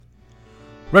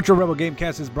Retro Rebel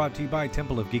Gamecast is brought to you by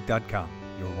TempleOfGeek.com,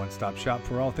 your one-stop shop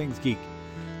for all things geek.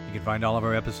 You can find all of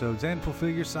our episodes and fulfill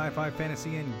your sci-fi,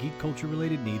 fantasy, and geek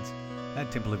culture-related needs at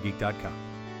TempleOfGeek.com.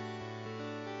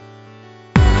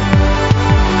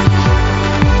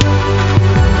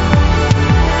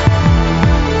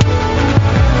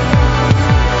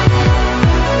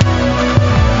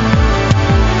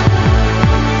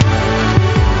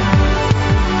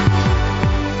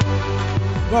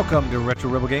 Welcome to Retro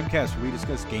Rebel Gamecast, where we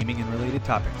discuss gaming and related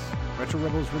topics. Retro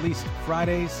Rebel is released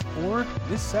Fridays or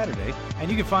this Saturday,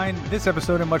 and you can find this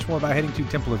episode and much more by heading to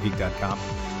TempleOfGeek.com,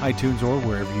 iTunes, or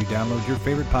wherever you download your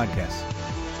favorite podcasts.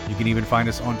 You can even find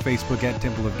us on Facebook at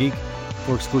Temple of Geek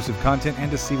for exclusive content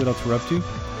and to see what else we're up to.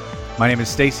 My name is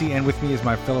Stacy, and with me is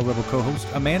my fellow Rebel co-host,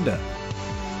 Amanda.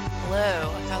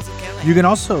 Hello, how's it going? You can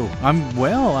also, I'm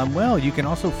well. You can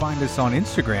also find us on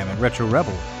Instagram at Retro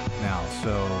Rebel now,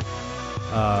 so...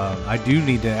 I do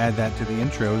need to add that to the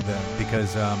intro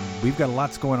because we've got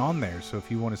lots going on there. So if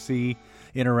you want to see,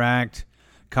 interact,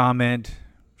 comment,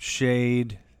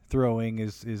 shade, throwing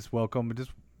is welcome, but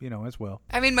just, as well.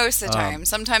 I mean, most of the time.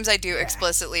 Sometimes I do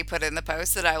explicitly put in the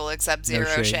post that I will accept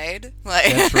zero shade.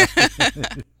 Like.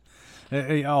 That's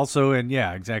right. Also, and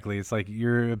yeah, exactly. It's like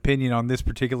your opinion on this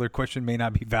particular question may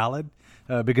not be valid.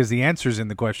 Because the answer's in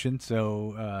the question,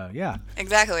 so yeah.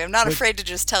 Exactly. I'm not afraid to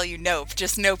just tell you nope.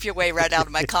 Just nope your way right out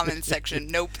of my comment section.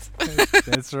 Nope.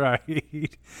 That's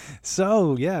right.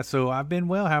 So yeah. So I've been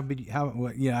well. I've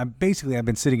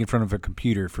been sitting in front of a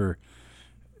computer for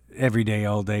every day,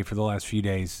 all day for the last few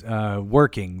days,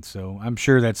 working. So I'm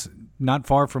sure that's not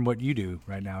far from what you do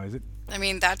right now, is it? I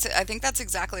mean, I think that's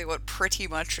exactly what pretty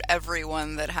much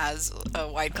everyone that has a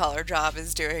white-collar job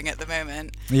is doing at the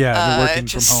moment. Yeah, working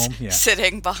just from home. Yeah.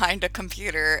 Sitting behind a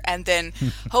computer and then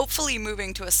hopefully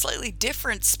moving to a slightly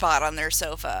different spot on their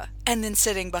sofa and then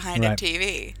sitting behind a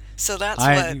TV. So that's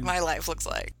what my life looks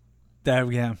like.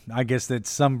 I guess that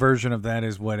some version of that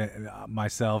is what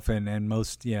myself and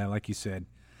most, like you said,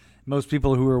 most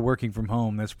people who are working from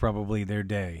home, that's probably their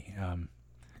day.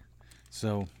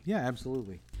 So, yeah,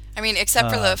 absolutely. I mean,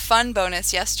 except for the fun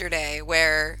bonus yesterday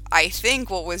where I think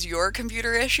what was your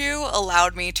computer issue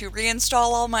allowed me to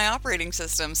reinstall all my operating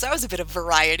systems. So that was a bit of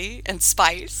variety and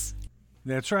spice.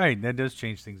 That's right. That does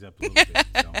change things up a little bit.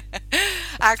 So.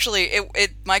 Actually,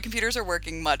 my computers are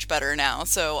working much better now.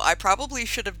 So I probably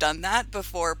should have done that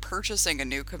before purchasing a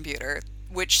new computer,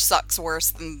 which sucks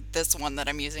worse than this one that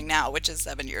I'm using now, which is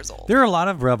 7 years old. There are a lot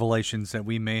of revelations that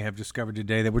we may have discovered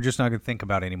today that we're just not going to think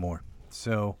about anymore.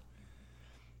 So...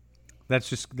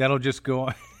 that'll just go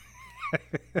on.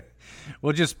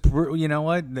 We'll just,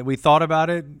 what? We thought about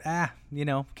it.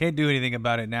 Can't do anything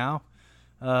about it now.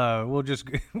 We'll just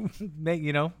make,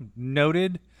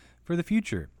 noted for the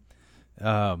future.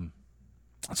 So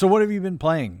what have you been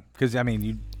playing? Because,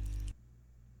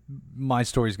 my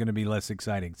story's going to be less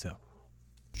exciting, so.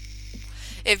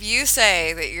 If you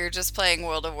say that you're just playing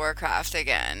World of Warcraft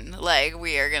again, like,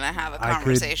 we are going to have a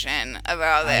conversation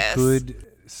about this. I could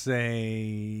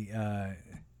say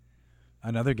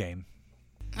another game.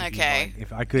 Okay.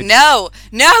 If I could. No,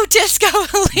 Disco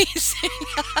Elysium.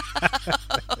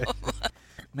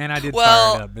 Man, I did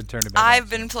fire it up and turn it back I've off,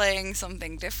 been playing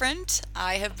something different.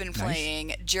 I have been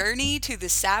playing Journey to the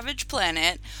Savage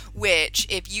Planet, which,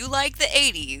 if you like the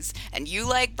 80s, and you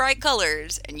like bright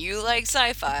colors, and you like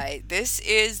sci-fi, this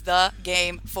is the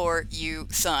game for you,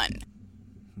 son.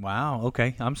 Wow,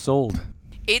 okay, I'm sold.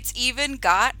 It's even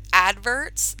got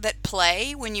adverts that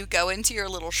play when you go into your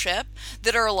little ship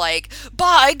that are like,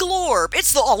 buy Glorb,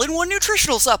 it's the all-in-one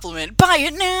nutritional supplement, buy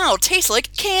it now, tastes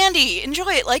like candy,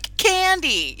 enjoy it like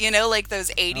candy, like those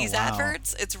 80s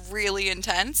adverts. It's really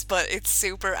intense, but it's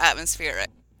super atmospheric.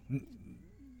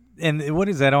 And what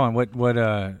is that on? What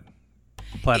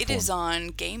platform? It is on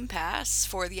Game Pass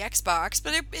for the Xbox,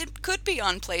 but it could be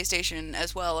on PlayStation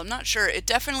as well. I'm not sure. It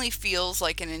definitely feels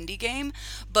like an indie game,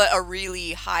 but a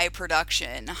really high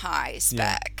production, high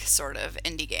spec sort of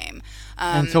indie game.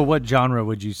 And so what genre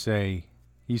would you say?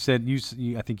 You said,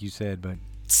 I think you said, but...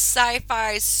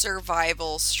 Sci-fi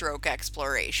survival stroke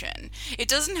exploration. It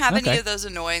doesn't have any of those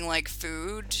annoying like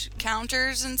food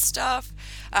counters and stuff.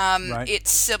 Right.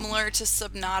 It's similar to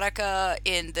Subnautica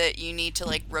in that you need to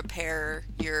like repair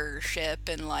your ship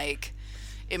and like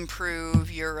improve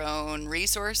your own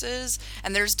resources.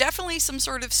 And there's definitely some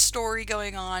sort of story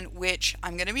going on, which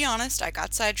I'm going to be honest, I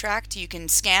got sidetracked. You can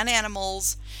scan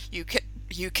animals.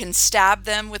 You can stab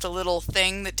them with a little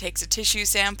thing that takes a tissue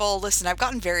sample. Listen, I've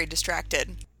gotten very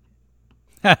distracted.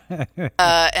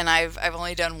 And I've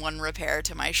only done one repair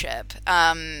to my ship.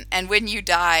 And when you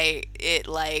die, it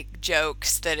like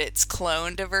jokes that it's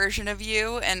cloned a version of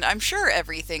you, and I'm sure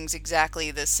everything's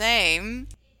exactly the same.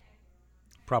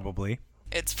 Probably.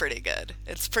 It's pretty good.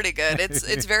 It's pretty good.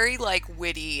 It's very like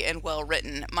witty and well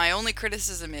written. My only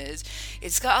criticism is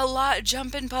it's got a lot of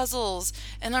jumping puzzles,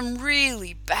 and I'm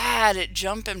really bad at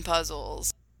jumping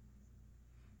puzzles.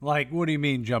 Like, what do you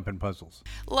mean jumping puzzles?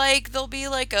 Like there'll be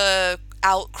like a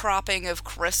outcropping of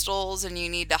crystals and you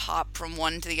need to hop from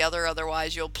one to the other,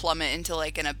 otherwise you'll plummet into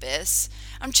like an abyss.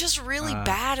 I'm just really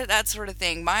bad at that sort of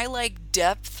thing. My like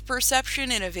depth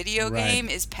perception in a video Right. game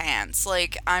is pants.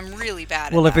 Like I'm really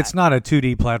bad Well, at if that. it's not a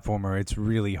 2D platformer, it's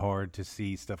really hard to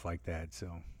see stuff like that.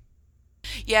 So,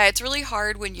 Yeah, it's really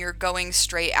hard when you're going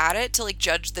straight at it to like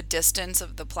judge the distance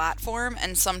of the platform,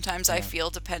 and sometimes I yeah. feel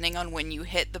depending on when you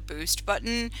hit the boost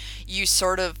button, you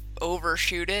sort of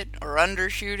overshoot it or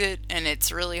undershoot it, and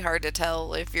it's really hard to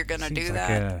tell if you're gonna seems do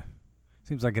like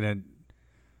that.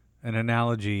 an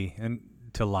analogy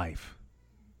to life.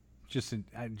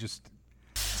 I just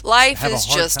Life have a is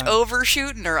hard just time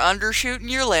overshooting or undershooting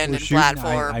your landing shooting.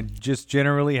 platform. I just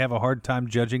generally have a hard time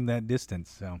judging that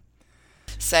distance. So,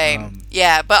 Same. um,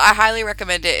 Yeah, but I highly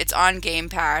recommend it. It's on Game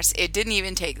Pass. It didn't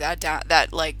even take that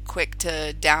like quick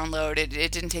to download.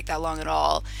 It didn't take that long at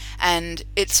all. And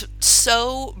it's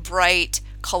so bright,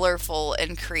 colorful,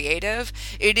 and creative.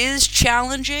 It is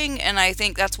challenging, and I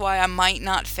think that's why I might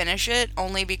not finish it,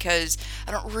 only because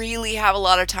I don't really have a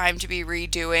lot of time to be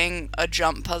redoing a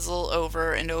jump puzzle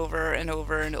over and over and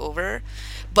over and over.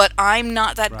 But I'm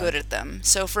not that good right. at them.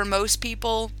 So for most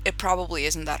people, it probably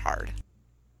isn't that hard.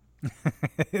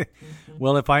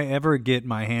 Well, if I ever get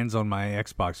my hands on my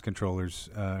Xbox controllers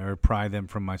or pry them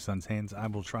from my son's hands, I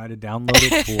will try to download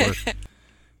it for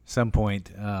some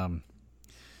point.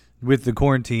 With the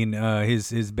quarantine,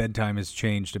 his bedtime has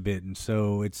changed a bit, and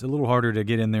so it's a little harder to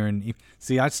get in there and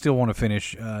see. I still want to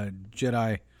finish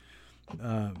Jedi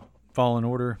Fallen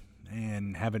Order,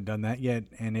 and haven't done that yet.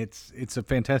 And it's a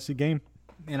fantastic game,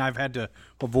 and I've had to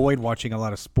avoid watching a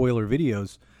lot of spoiler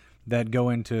videos that go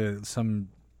into some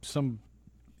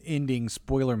ending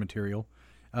spoiler material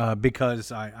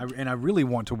because I really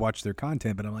want to watch their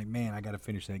content, but I'm like, man, I got to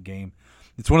finish that game.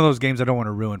 It's one of those games I don't want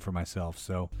to ruin for myself.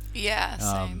 So, Yeah,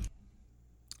 same.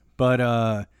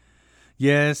 but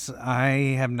yes,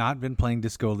 I have not been playing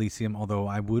Disco Elysium, although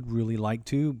I would really like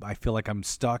to. I feel like I'm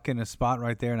stuck in a spot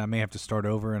right there, and I may have to start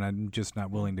over, and I'm just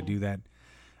not willing to do that.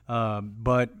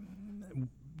 But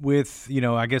with,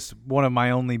 I guess one of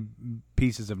my only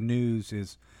pieces of news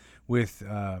is with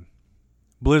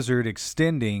Blizzard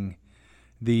extending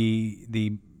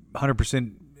the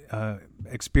 100%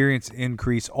 experience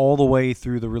increase all the way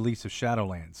through the release of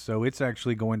Shadowlands. So it's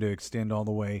actually going to extend all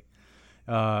the way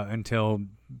until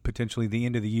potentially the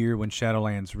end of the year when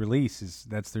Shadowlands releases.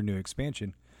 That's their new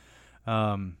expansion.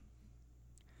 I'd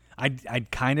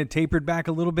kind of tapered back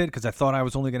a little bit because I thought I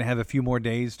was only going to have a few more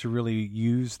days to really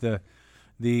use the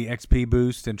XP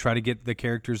boost and try to get the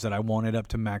characters that I wanted up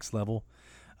to max level.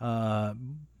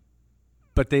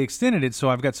 But they extended it, so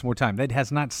I've got some more time. That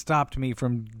has not stopped me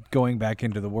from going back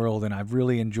into the world, and I've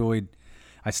really enjoyed.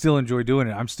 I still enjoy doing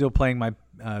it. I'm still playing my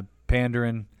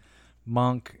Pandaren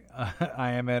monk.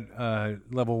 I am at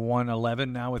level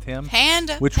 111 now with him,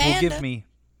 which will give me.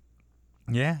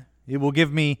 Yeah, it will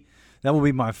give me. That will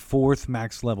be my 4th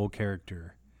max level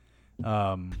character.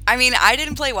 I mean, I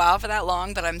didn't play WoW for that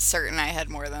long, but I'm certain I had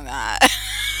more than that.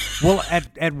 Well,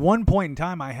 at one point in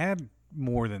time, I had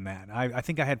more than that. I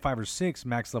think I had 5 or 6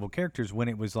 max level characters when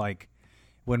it was like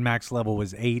when max level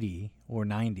was 80 or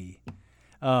 90.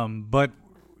 But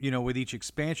with each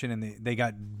expansion and they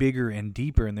got bigger and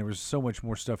deeper, and there was so much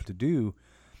more stuff to do.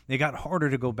 It got harder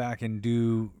to go back and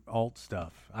do alt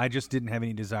stuff. I just didn't have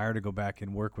any desire to go back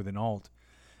and work with an alt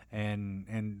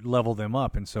and level them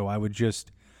up, and so I would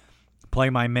just play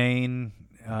my main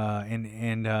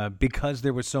and because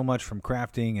there was so much from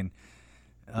crafting and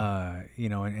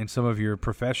and some of your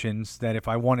professions that if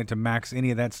I wanted to max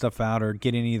any of that stuff out or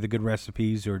get any of the good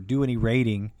recipes or do any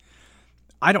raiding,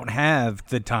 I don't have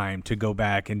the time to go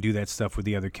back and do that stuff with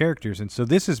the other characters. And so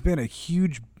this has been a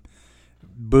huge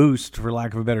boost, for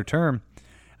lack of a better term,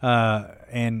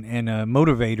 and a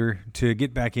motivator to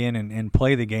get back in and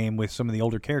play the game with some of the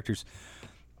older characters.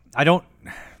 I don't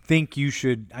think you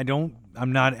should.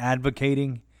 I'm not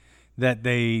advocating that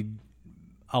they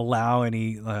allow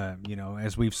any,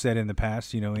 as we've said in the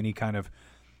past, any kind of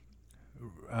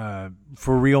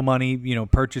for real money,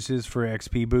 purchases for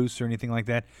XP boosts or anything like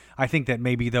that. I think that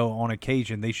maybe, though, on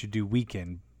occasion they should do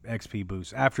weekend XP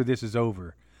boosts after this is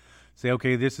over. Say,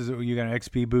 okay, you got an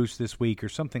XP boost this week or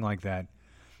something like that,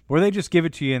 or they just give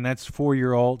it to you and that's for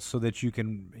your alt so that you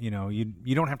can,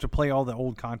 you don't have to play all the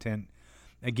old content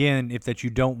again if that you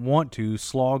don't want to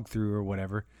slog through or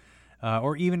whatever.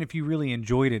 Or even if you really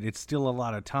enjoyed it, it's still a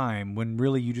lot of time when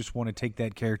really you just want to take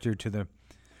that character to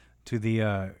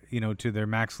their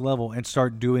max level and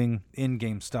start doing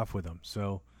in-game stuff with them.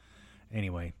 So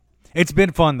anyway, it's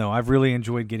been fun though. I've really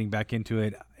enjoyed getting back into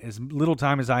it. As little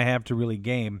time as I have to really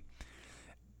game,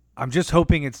 I'm just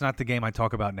hoping it's not the game I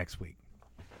talk about next week.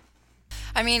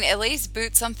 I mean, at least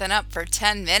boot something up for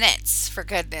 10 minutes, for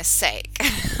goodness sake.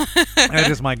 That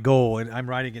is my goal. I'm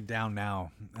writing it down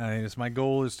now. My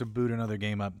goal is to boot another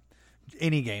game up.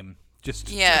 Any game. Just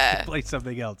to play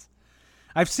something else.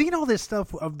 I've seen all this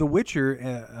stuff of The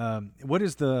Witcher. What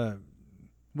is the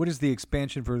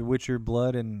expansion for The Witcher?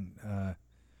 Blood and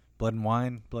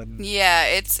Wine? Yeah,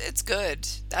 it's good.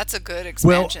 That's a good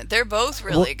expansion. They're both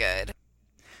really good.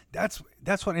 That's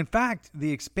what. In fact,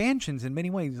 the expansions in many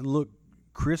ways look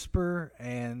crisper,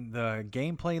 and the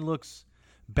gameplay looks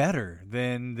better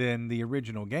than the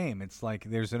original game. It's like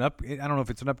there's an up. I don't know if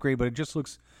it's an upgrade, but it just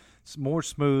looks more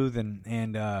smooth,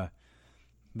 and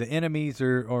the enemies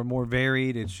are more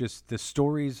varied. It's just the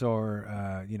stories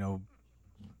are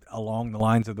along the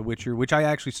lines of The Witcher, which I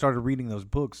actually started reading those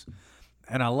books,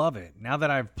 and I love it. Now that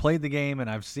I've played the game and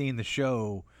I've seen the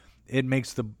show, it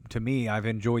makes to me, I've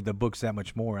enjoyed the books that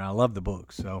much more, and I love the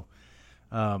books. So,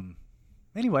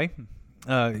 anyway,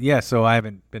 so I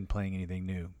haven't been playing anything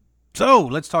new. So,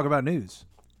 let's talk about news.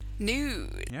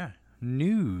 News. Yeah,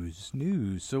 news.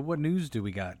 So, what news do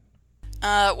we got?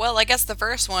 Well, I guess the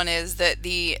first one is that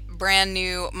the brand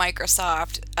new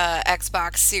Microsoft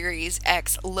Xbox Series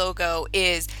X logo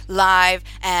is live,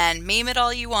 and meme it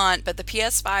all you want, but the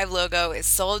PS5 logo is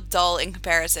so dull in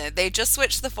comparison. They just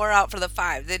switched the 4 out for the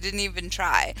 5. They didn't even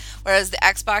try. Whereas the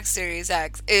Xbox Series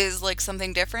X is like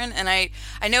something different, and I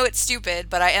know it's stupid,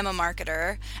 but I am a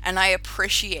marketer, and I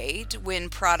appreciate when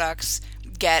products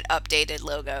get updated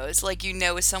logos. Like,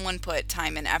 someone put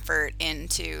time and effort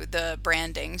into the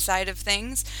branding side of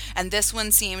things, and this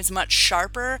one seems much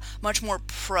sharper, much more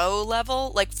pro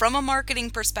level. Like, from a marketing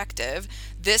perspective,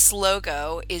 this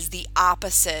logo is the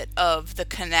opposite of the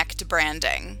Kinect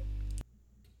branding.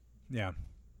 Yeah.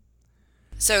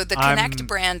 So the Kinect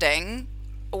branding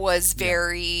was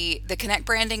the Kinect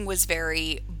branding was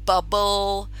very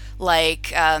bubble, like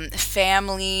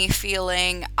family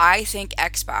feeling. I think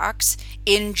Xbox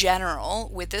in general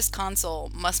with this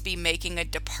console must be making a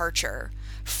departure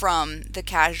from the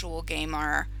casual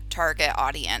gamer target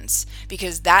audience,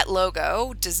 because that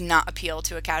logo does not appeal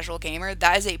to a casual gamer.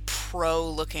 That is a pro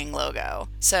looking logo.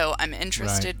 So I'm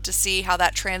interested to see how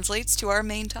that translates to our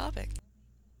main topic.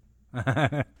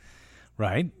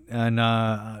 Right. And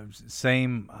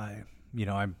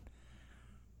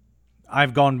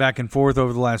I've gone back and forth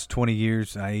over the last 20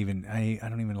 years. I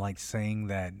don't even like saying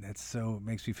that. It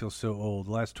makes me feel so old.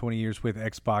 The last 20 years with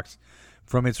Xbox,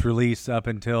 from its release up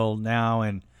until now,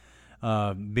 and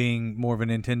being more of a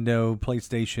Nintendo,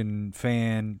 PlayStation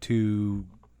fan to,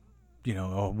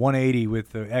 a 180 with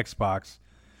the Xbox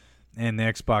and the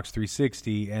Xbox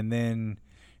 360, and then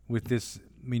with this,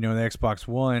 the Xbox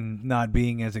One, not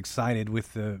being as excited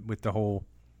with the whole.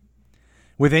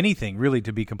 With anything, really,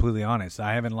 to be completely honest,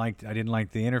 I didn't like the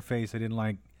interface. I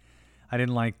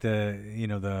didn't like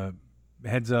the the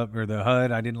heads up or the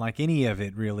HUD. I didn't like any of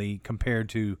it really compared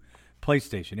to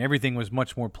PlayStation. Everything was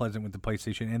much more pleasant with the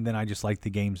PlayStation, and then I just liked the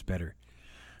games better.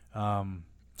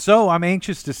 So I'm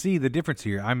anxious to see the difference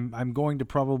here. I'm going to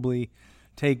probably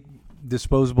take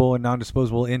disposable and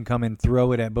non-disposable income and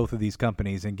throw it at both of these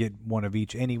companies and get one of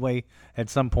each anyway at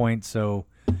some point. So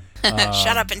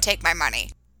shut up and take my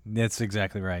money. That's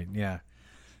exactly right. Yeah.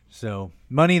 So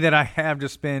money that I have to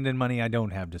spend and money I don't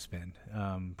have to spend.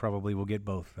 Probably will get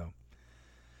both though.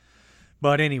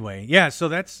 But anyway, yeah. So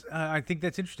that's I think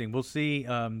that's interesting. We'll see.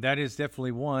 That is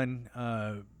definitely one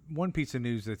piece of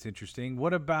news that's interesting.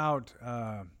 What about?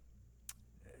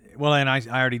 Well, and I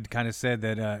already kind of said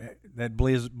that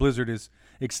Blizzard is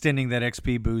extending that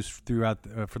XP boost throughout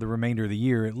for the remainder of the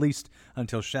year, at least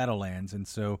until Shadowlands. And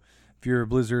so, if you're a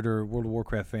Blizzard or World of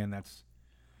Warcraft fan,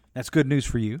 that's good news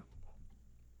for you.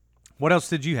 What else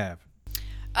did you have?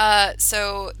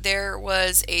 So there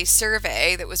was a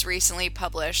survey that was recently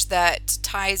published that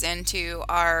ties into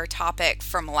our topic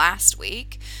from last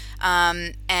week.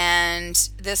 And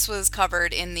this was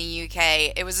covered in the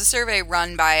UK. It was a survey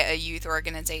run by a youth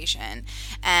organization,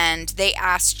 and they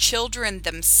asked children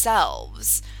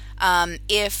themselves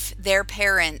if their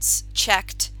parents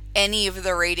checked any of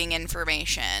the rating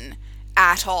information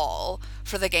at all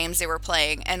for the games they were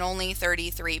playing, and only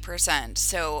 33%,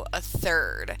 so a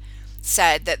third,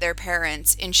 said that their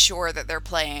parents ensure that they're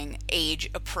playing age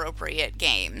appropriate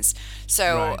games.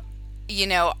 So,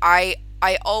 Right.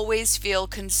 I always feel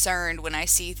concerned when I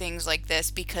see things like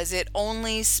this because it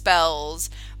only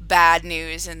spells bad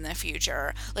news in the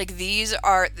future. Like, these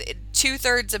are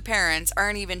 2/3 of parents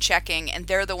aren't even checking, and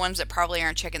they're the ones that probably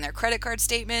aren't checking their credit card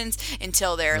statements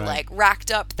until they're Right. like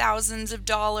racked up thousands of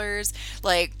dollars.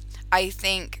 Like, I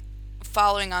think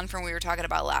following on from what we were talking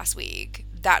about last week,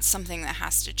 that's something that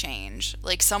has to change.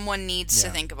 Like, someone needs to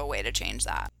Yeah. think of a way to change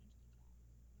that.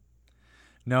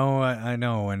 No, I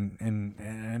know,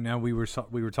 and now we were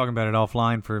talking about it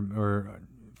offline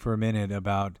for a minute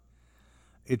about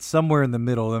it's somewhere in the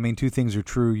middle. I mean, two things are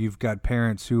true. You've got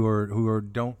parents who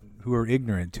are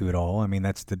ignorant to it all. I mean,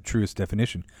 that's the truest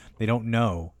definition. They don't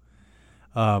know.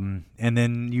 And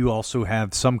then you also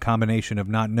have some combination of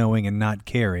not knowing and not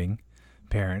caring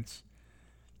parents.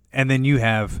 And then you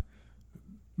have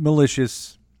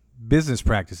malicious business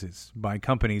practices by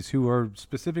companies who are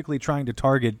specifically trying to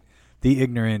target the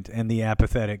ignorant and the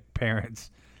apathetic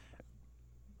parents,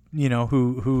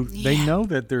 who they Yeah. know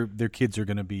that their kids are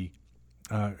going to be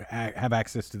have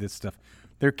access to this stuff.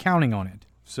 They're counting on it.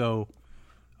 So,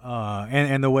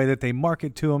 and the way that they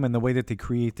market to them and the way that they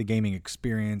create the gaming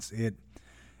experience,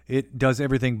 it does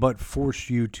everything but force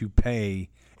you to pay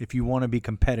if you want to be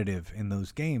competitive in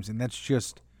those games, and that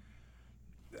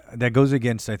goes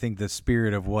against, I think, the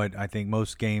spirit of what I think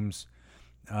most games,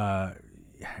 well,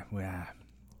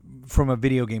 from a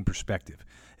video game perspective.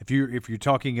 If you're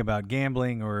talking about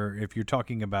gambling, or if you're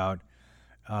talking about,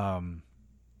 I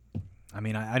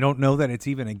mean, I don't know that it's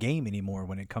even a game anymore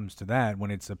when it comes to that.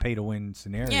 When it's a pay to win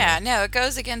scenario. Yeah, no, it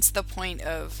goes against the point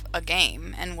of a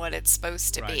game and what it's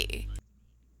supposed to Right. be.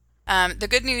 The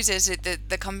good news is that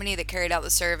the company that carried out the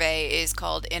survey is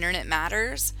called Internet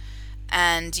Matters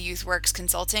and YouthWorks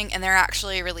Consulting, and they're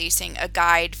actually releasing a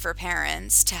guide for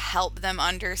parents to help them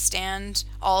understand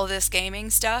all this gaming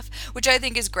stuff, which I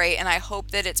think is great, and I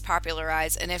hope that it's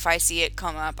popularized. And if I see it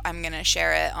come up, I'm going to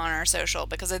share it on our social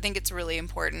because I think it's really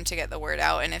important to get the word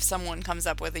out. And if someone comes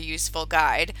up with a useful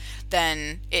guide,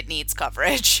 then it needs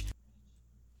coverage.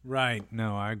 Right.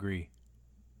 No, I agree.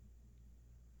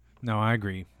 No, I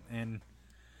agree. And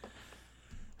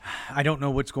I don't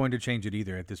know what's going to change it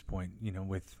either at this point.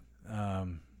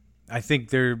 I think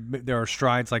there are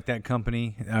strides like that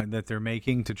company that they're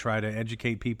making to try to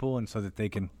educate people, and so that they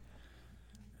can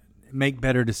make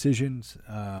better decisions.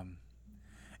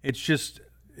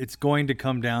 It's going to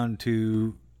come down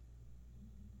to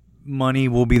money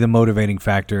will be the motivating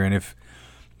factor, and if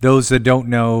those that don't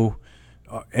know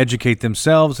educate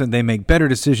themselves and they make better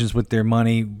decisions with their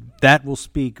money, that will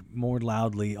speak more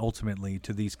loudly ultimately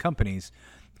to these companies.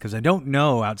 Because I don't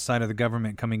know, outside of the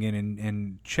government coming in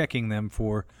and checking them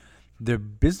for their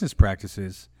business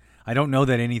practices, I don't know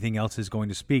that anything else is going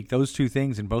to speak. Those two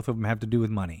things, and both of them have to do with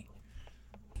money.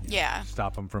 Yeah.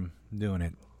 Stop them from doing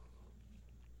it.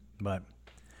 But,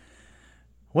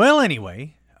 well,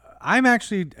 anyway, I'm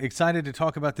actually excited to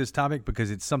talk about this topic because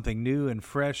it's something new and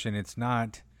fresh, and it's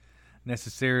not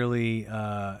necessarily,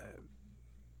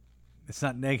 it's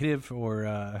not negative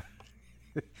or,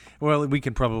 well, we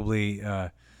can probably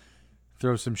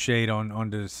throw some shade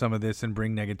onto some of this and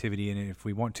bring negativity in it if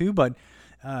we want to, but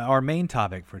our main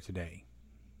topic for today.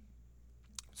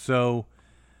 So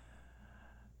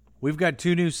we've got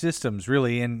two new systems,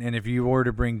 really, and if you were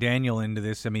to bring Daniel into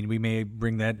this, I mean, we may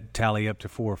bring that tally up to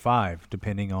 4 or 5,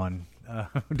 depending on how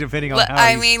I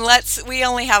he's- mean, we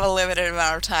only have a limited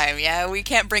amount of time. Yeah, we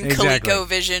can't bring Exactly.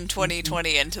 ColecoVision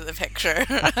 2020 into the picture.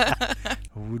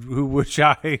 who which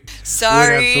I would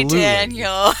Sorry, absolutely.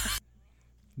 Daniel.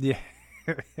 Yeah.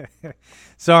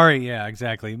 Sorry, yeah,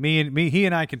 exactly. He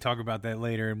and I can talk about that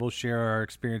later, and we'll share our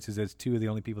experiences as two of the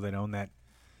only people that own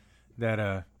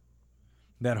that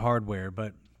hardware.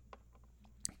 But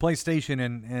PlayStation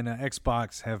and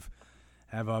Xbox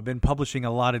have been publishing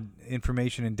a lot of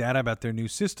information and data about their new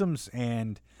systems,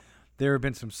 and there have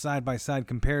been some side-by-side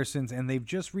comparisons, and they've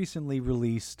just recently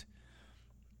released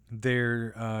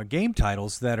their game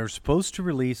titles that are supposed to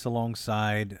release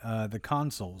alongside the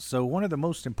consoles. So one of the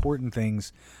most important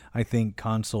things I think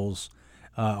consoles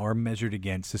are measured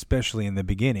against, especially in the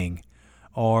beginning,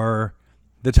 are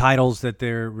the titles that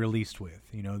they're released with.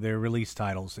 Their release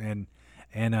titles, and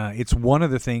it's one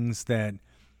of the things that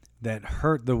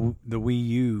hurt the Wii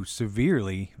U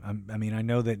severely. I mean, I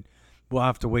know that we'll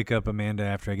have to wake up Amanda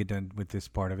after I get done with this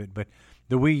part of it, but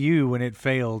the Wii U, when it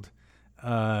failed,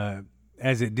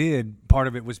 as it did, part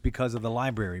of it was because of the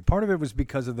library. Part of it was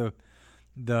because of the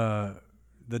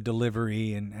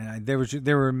delivery, and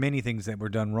there were many things that were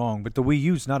done wrong. But the Wii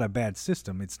U's not a bad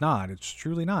system. It's not. It's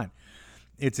truly not.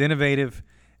 It's innovative.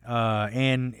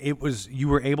 and you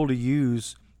were able to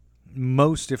use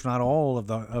most, if not all,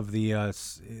 of the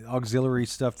auxiliary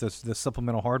stuff, the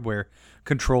supplemental hardware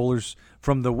controllers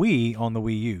from the Wii on the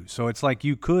Wii U. So it's like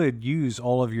you could use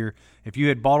all of if you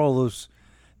had bought all those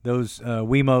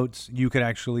Wiimotes, you could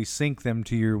actually sync them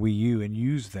to your Wii U and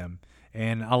use them.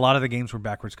 And a lot of the games were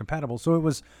backwards compatible.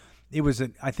 So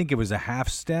I think it was a half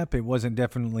step. It wasn't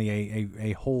definitely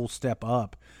a whole step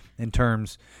up in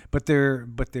terms, but their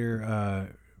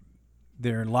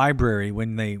library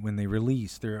when they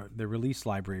released their release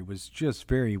library was just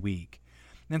very weak,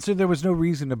 and so there was no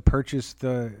reason to purchase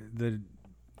the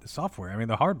software. I mean,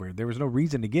 the hardware. There was no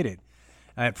reason to get it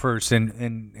at first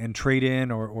and trade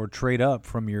in or trade up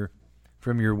from your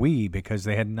Wii because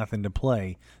they had nothing to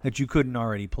play that you couldn't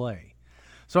already play.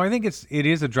 So I think it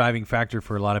is a driving factor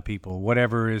for a lot of people.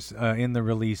 Whatever is in the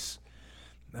release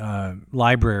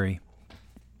library.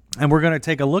 And we're going to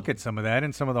take a look at some of that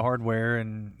and some of the hardware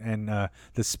and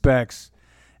the specs,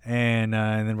 and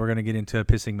then we're going to get into a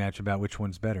pissing match about which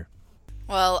one's better.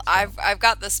 Well, so. I've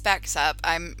got the specs up.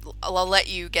 I'll let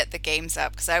you get the games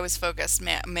up because I was focused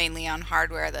mainly on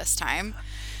hardware this time.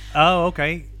 Oh,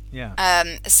 okay, yeah.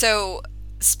 So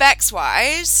specs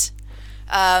wise,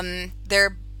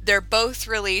 they're both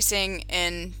releasing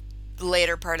in the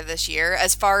later part of this year,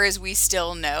 as far as we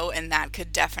still know, and that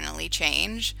could definitely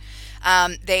change.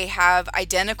 They have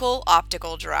identical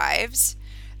optical drives.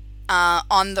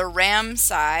 On the RAM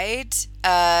side,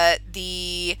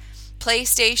 the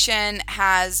PlayStation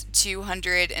has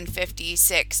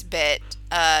 256-bit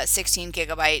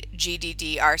 16GB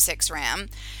GDDR6 RAM,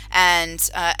 and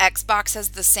Xbox has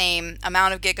the same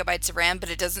amount of gigabytes of RAM, but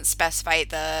it doesn't specify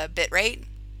the bit rate.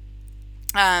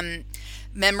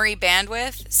 Memory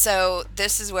bandwidth. So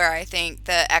this is where I think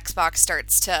the Xbox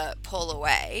starts to pull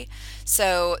away.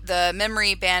 So the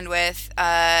memory bandwidth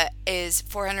is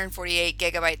 448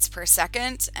 gigabytes per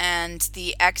second, and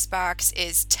the Xbox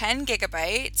is 10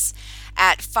 gigabytes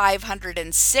at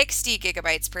 560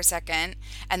 gigabytes per second,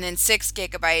 and then 6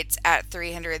 gigabytes at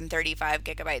 335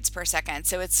 gigabytes per second.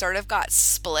 So it's sort of got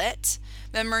split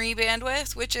memory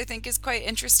bandwidth, which I think is quite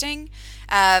interesting.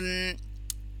 The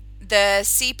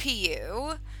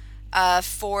CPU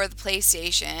for the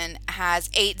PlayStation has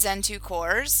 8 Zen 2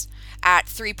 cores at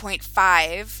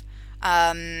 3.5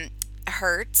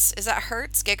 hertz. Is that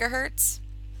hertz? Gigahertz?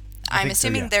 I'm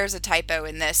assuming there's a typo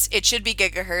in this. It should be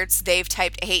gigahertz. They've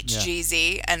typed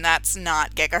HGZ, and that's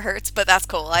not gigahertz, but that's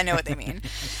cool. I know what they mean.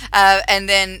 And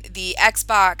then the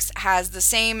Xbox has the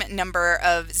same number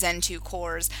of Zen 2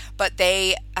 cores, but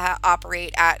they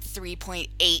operate at 3.8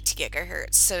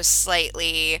 gigahertz, so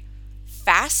slightly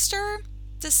faster.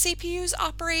 Does CPUs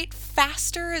operate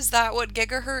faster? Is that what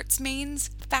gigahertz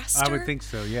means? Faster? I would think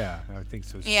so, yeah. I would think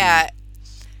so. Yeah.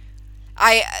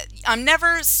 I'm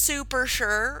never super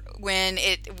sure when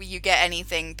you get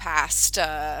anything past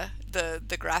the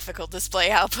graphical display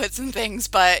outputs and things,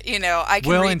 but I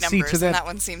can read numbers, and that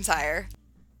one seems higher.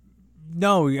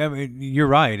 No, I mean, you're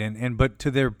right, but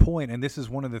to their point, and this is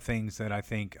one of the things that I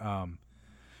think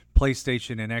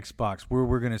PlayStation and Xbox, where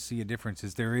we're going to see a difference,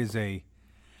 is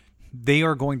they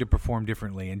are going to perform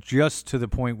differently, and just to the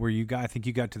point where I think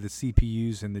you got to the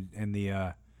CPUs and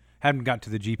the haven't got to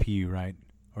the GPU, right?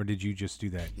 Or did you just do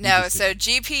that? No, so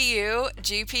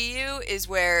GPU is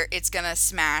where it's going to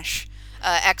smash.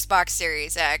 Xbox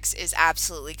Series X is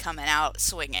absolutely coming out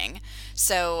swinging.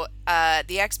 So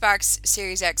the Xbox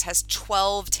Series X has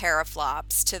 12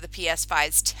 teraflops to the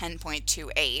PS5's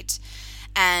 10.28,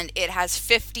 and it has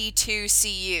 52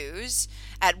 CUs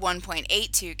at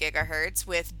 1.82 gigahertz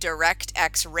with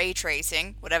DirectX ray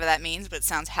tracing, whatever that means, but it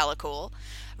sounds hella cool,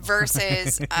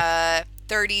 versus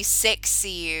 36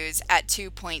 CUs at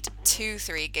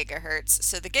 2.23 gigahertz.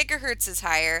 So the gigahertz is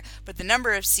higher, but the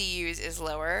number of CUs is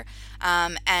lower,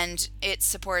 and it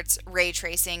supports ray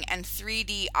tracing and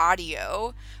 3D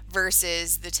audio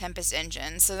versus the Tempest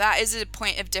engine. So that is a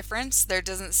point of difference. There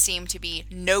doesn't seem to be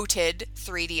noted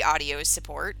 3D audio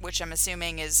support, which I'm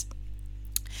assuming is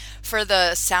for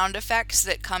the sound effects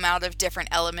that come out of different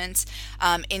elements,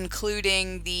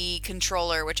 including the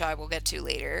controller, which I will get to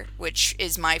later, which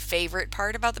is my favorite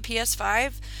part about the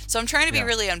PS5. So I'm trying to be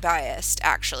really unbiased,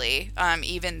 actually,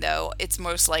 even though it's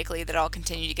most likely that I'll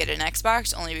continue to get an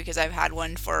Xbox, only because I've had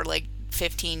one for like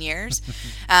 15 years.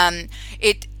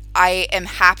 I am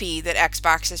happy that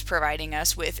Xbox is providing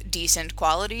us with decent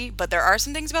quality, but there are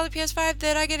some things about the PS5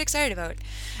 that I get excited about.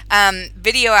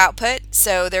 Video output,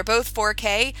 so they're both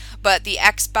 4K, but the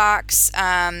Xbox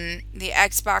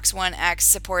One X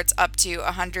supports up to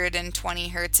 120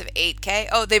 hertz of 8K.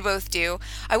 Oh, they both do.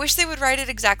 I wish they would write it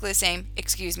exactly the same.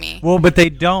 Excuse me. Well, but they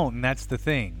don't, and that's the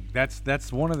thing.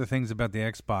 That's one of the things about the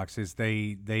Xbox is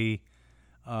they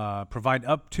provide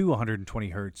up to 120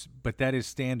 hertz, but that is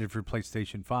standard for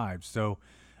PlayStation 5. So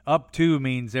up to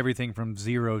means everything from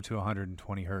 0 to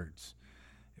 120 hertz,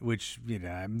 which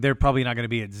they're probably not going to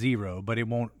be at 0, but it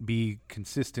won't be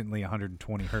consistently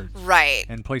 120 hertz. Right.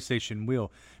 And PlayStation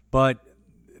will. But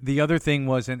the other thing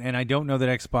was, and I don't know that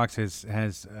Xbox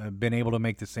has been able to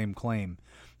make the same claim.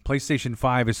 PlayStation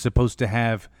 5 is supposed to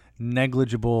have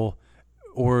negligible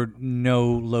or no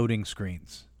loading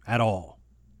screens at all.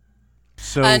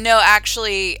 So no,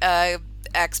 actually,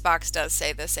 Xbox does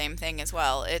say the same thing as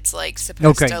well. It's like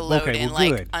supposed to load in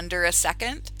like under a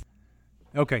second.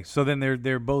 Okay, so then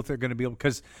they're both are going to be able,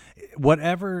 because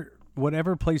whatever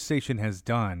PlayStation has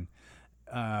done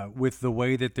with the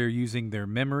way that they're using their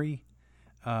memory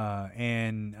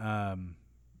and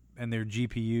their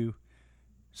GPU,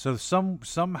 so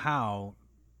somehow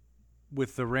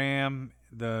with the RAM,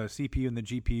 the CPU, and the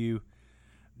GPU,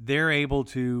 they're able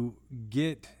to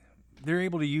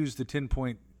use the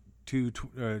 10.28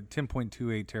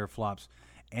 teraflops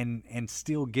and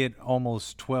still get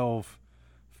almost 12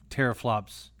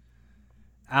 teraflops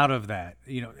out of that.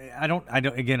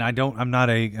 I'm not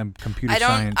a computer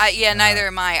science. Neither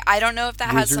am I. I don't know if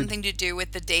that wizard. has something to do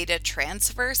with the data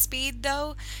transfer speed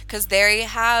though, because they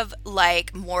have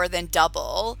like more than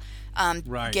double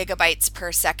gigabytes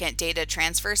per second data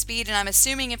transfer speed, and I'm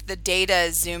assuming if the data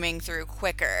is zooming through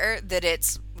quicker, that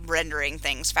it's rendering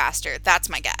things faster. That's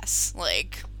my guess.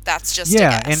 Like, that's just a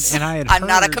guess. and I'm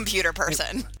not a computer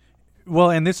person.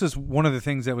 Well, and this is one of the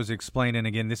things that was explained, and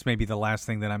again, this may be the last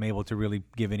thing that I'm able to really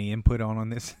give any input on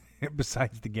this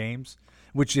besides the games,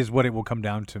 which is what it will come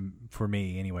down to for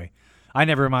me anyway. I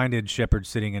never minded Shepard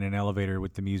sitting in an elevator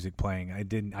with the music playing. I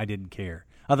didn't care.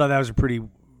 I thought that was a pretty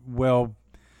well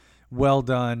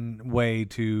done way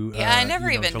to I never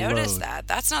even to noticed load. that.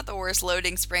 That's not the worst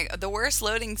loading screen. The worst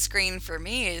loading screen for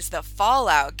me is the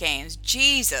Fallout games.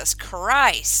 Jesus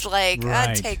Christ,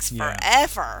 that takes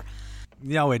forever.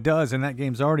 Yeah, it does, and that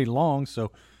game's already long,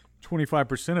 so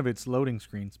 25% of it's loading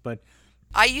screens. But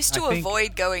I used to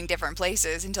avoid going different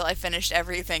places until I finished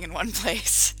everything in one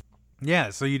place. Yeah,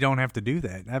 so you don't have to do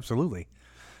that. Absolutely.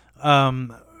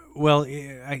 Well,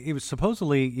 it was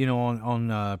supposedly,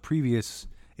 on previous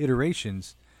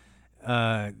iterations,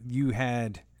 you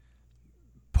had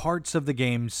parts of the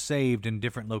game saved in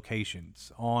different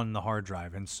locations on the hard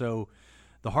drive, and so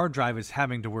the hard drive is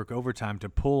having to work overtime to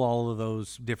pull all of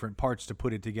those different parts to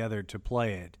put it together to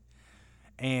play it.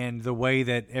 And the way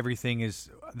that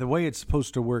the way it's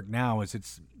supposed to work now is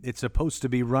it's supposed to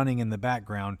be running in the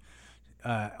background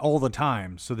all the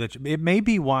time, so that it may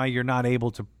be why you're not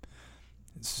able to,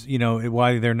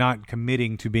 why they're not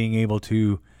committing to being able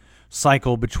to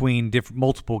cycle between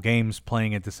multiple games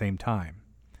playing at the same time,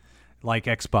 like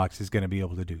Xbox is going to be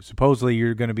able to do. Supposedly,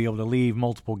 you're going to be able to leave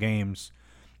multiple games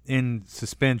in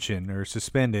suspension or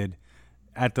suspended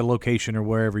at the location or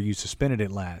wherever you suspended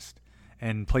it last.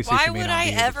 And PlayStation Why may would not I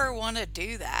be able ever want to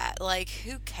do that? Like,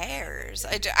 who cares?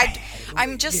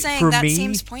 I'm just saying for that me,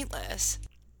 seems pointless.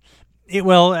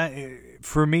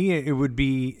 For me, it would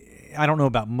be, I don't know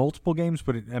about multiple games,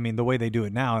 but the way they do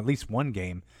it now, at least one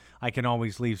game, I can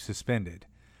always leave suspended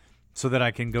so that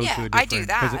I can go to a different... I do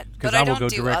that, because but I will go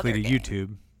do directly other to games.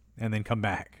 YouTube and then come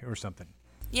back or something.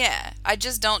 Yeah, I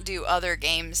just don't do other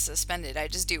games suspended. I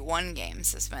just do one game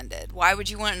suspended. Why would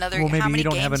you want another? Well, maybe how many you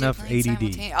don't games have enough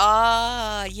ADD.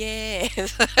 Yeah.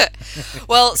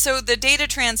 Well, so the data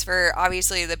transfer,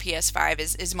 obviously the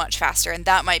PS5 is much faster, and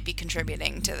that might be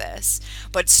contributing to this.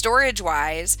 But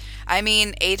storage-wise,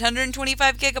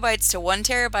 825 gigabytes to 1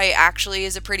 terabyte actually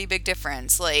is a pretty big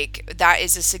difference. Like, that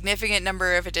is a significant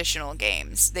number of additional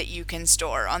games that you can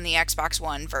store on the Xbox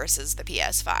One versus the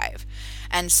PS5.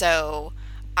 And so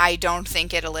I don't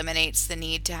think it eliminates the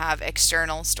need to have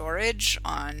external storage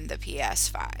on the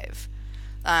PS5.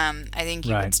 I think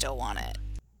you would still want it.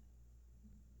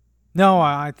 No,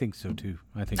 I think so too.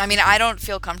 I don't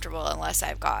feel comfortable unless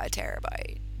I've got a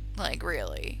terabyte. Like,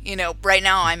 really. Right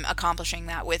now I'm accomplishing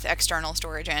that with external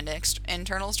storage and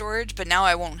internal storage, but now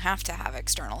I won't have to have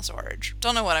external storage.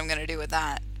 Don't know what I'm going to do with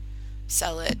that.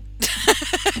 Sell it.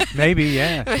 Maybe,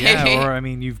 yeah. Maybe. Yeah, or,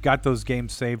 you've got those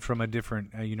games saved from a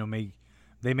different,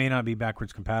 they may not be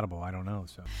backwards compatible. I don't know.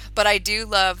 So, but I do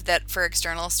love that for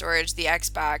external storage, the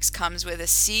Xbox comes with a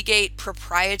Seagate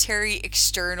proprietary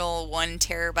external 1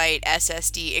 terabyte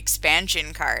SSD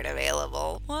expansion card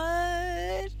available.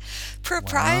 What?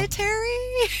 Proprietary?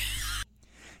 Wow.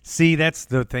 See, that's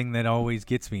the thing that always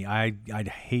gets me. I'd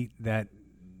hate that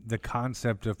the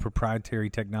concept of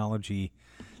proprietary technology,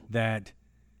 that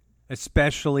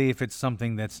especially if it's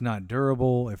something that's not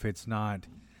durable, if it's not,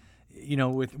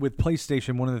 with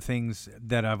PlayStation, one of the things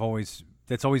that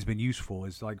that's always been useful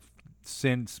is like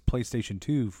since PlayStation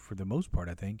 2 for the most part,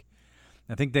 I think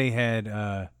they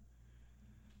had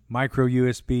micro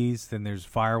USBs, then there's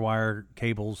FireWire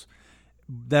cables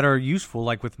that are useful,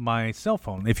 like with my cell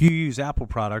phone. If you use Apple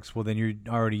products, well, then you're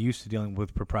already used to dealing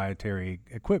with proprietary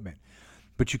equipment.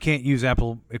 But you can't use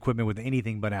Apple equipment with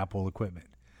anything but Apple equipment.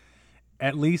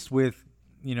 At least with,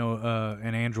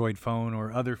 an Android phone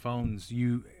or other phones,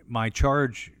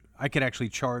 I could actually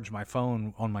charge my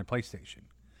phone on my PlayStation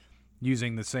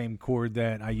using the same cord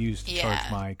that I use to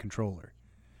charge my controller.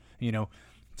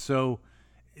 So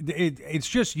it's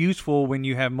just useful when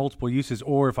you have multiple uses,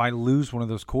 or if I lose one of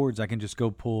those cords, I can just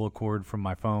go pull a cord from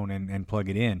my phone and plug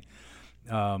it in.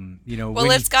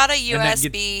 It's got a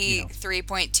USB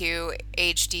 3.2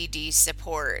 HDD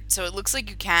support, so it looks like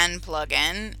you can plug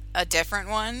in a different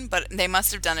one, but they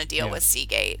must have done a deal with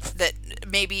Seagate that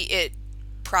maybe it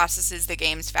processes the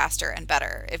games faster and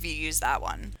better if you use that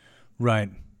one. Right,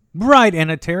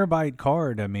 and a terabyte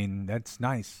card. I mean, that's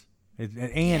nice.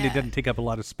 It doesn't take up a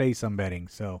lot of space, I'm betting.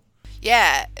 So.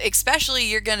 Yeah, especially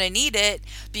you're going to need it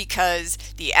because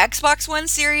the Xbox One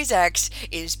Series X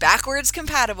is backwards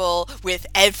compatible with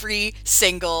every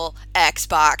single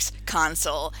Xbox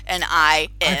console, and I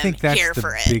think that's here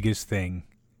for it. The biggest thing.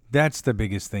 That's the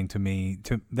biggest thing to me.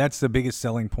 That's the biggest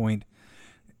selling point.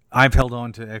 I've held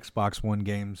on to Xbox One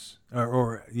games,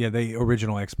 the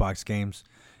original Xbox games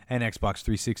and Xbox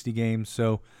 360 games,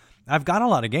 so I've got a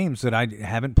lot of games that I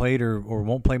haven't played or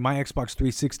won't play. My Xbox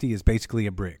 360 is basically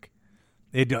a brick.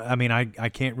 I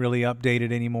can't really update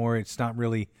it anymore. It's not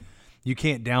really, you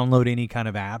can't download any kind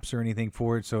of apps or anything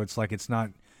for it. So it's like it's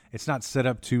not set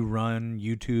up to run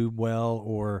YouTube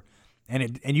well,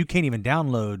 and you can't even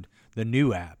download the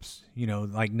new apps,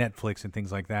 like Netflix and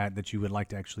things like that you would like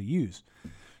to actually use.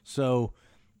 So,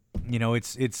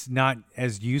 it's not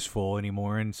as useful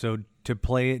anymore. And so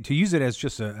to use it as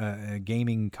just a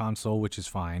gaming console, which is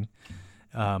fine,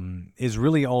 is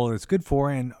really all it's good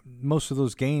for. And most of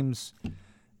those games,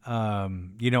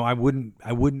 I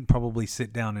wouldn't probably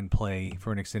sit down and play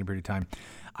for an extended period of time.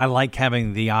 I like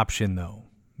having the option though.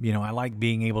 I like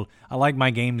my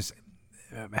games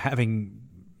having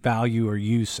value or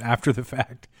use after the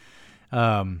fact.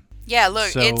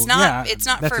 It's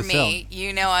not for me.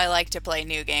 I like to play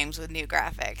new games with new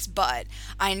graphics, but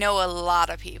I know a lot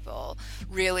of people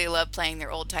really love playing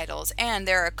their old titles, and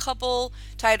there are a couple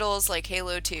titles like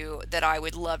Halo 2 that I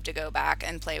would love to go back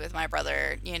and play with my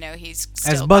brother. He's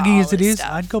still as buggy as it is.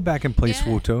 Stuff. I'd go back and play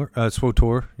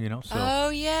SWTOR. So. Oh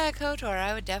yeah, KOTOR.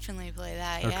 I would definitely play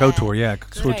that. Or KOTOR, yeah.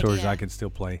 SWTORs I can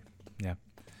still play. Yeah.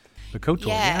 The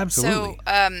KOTOR, absolutely.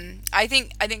 So I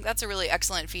think that's a really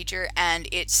excellent feature, and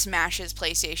it smashes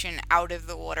PlayStation out of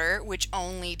the water, which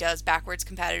only does backwards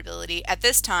compatibility at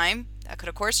this time. That could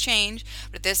of course change,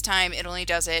 but at this time it only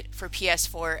does it for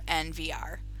PS4 and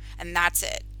VR, and that's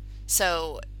it.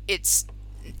 So it's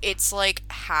like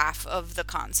half of the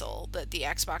console that the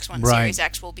Xbox One Series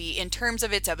X will be in terms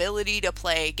of its ability to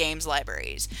play games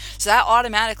libraries. So that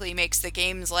automatically makes the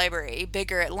games library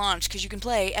bigger at launch because you can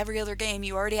play every other game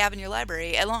you already have in your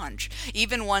library at launch,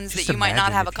 even ones that you might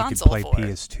not have a console for.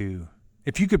 PS2.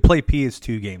 If you could play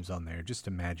PS2 games on there, just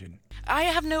imagine. I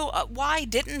have no... why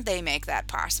didn't they make that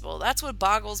possible? That's what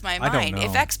boggles my mind. I don't know.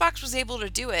 If Xbox was able to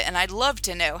do it, and I'd love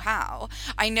to know how.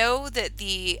 I know that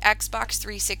the Xbox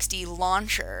 360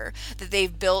 launcher that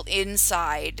they've built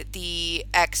inside the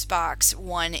Xbox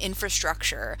One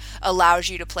infrastructure allows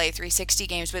you to play 360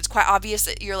 games, but it's quite obvious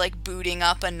that you're like booting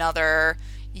up another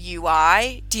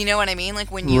UI. Do you know what I mean?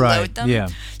 Like when you load them? Yeah.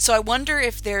 So I wonder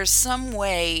if there's some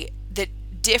way that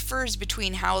differs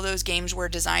between how those games were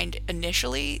designed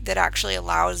initially that actually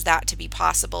allows that to be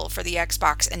possible for the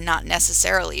Xbox and not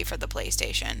necessarily for the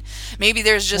PlayStation. Maybe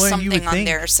there's just something on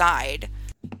their side.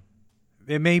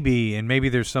 It may be, and maybe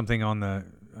there's something on the,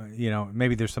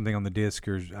 maybe there's something on the disc,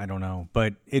 or I don't know.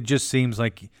 But it just seems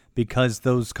like because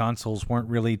those consoles weren't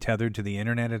really tethered to the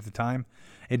internet at the time,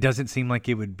 it doesn't seem like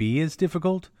it would be as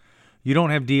difficult. You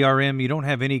don't have DRM. You don't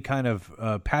have any kind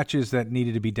of patches that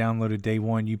needed to be downloaded day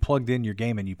one. You plugged in your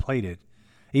game and you played it.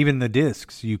 Even the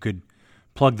discs, you could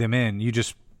plug them in. You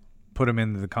just put them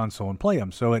into the console and play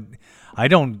them. So I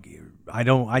don't get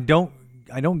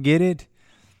it.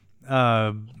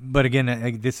 But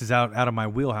again, this is out of my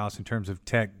wheelhouse in terms of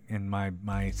tech and my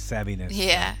savviness.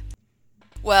 Yeah.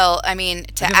 Well, I mean,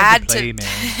 to add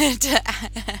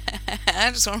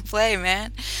I just want to play,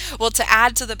 man. Well, to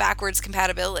add to the backwards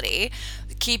compatibility,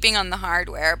 keeping on the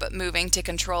hardware but moving to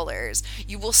controllers,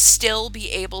 you will still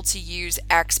be able to use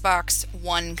Xbox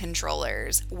One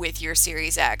controllers with your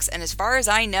Series X. And as far as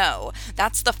I know,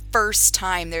 that's the first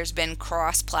time there's been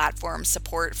cross-platform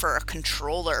support for a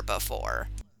controller before.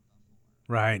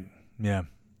 Right. Yeah.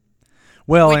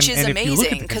 Well, which is and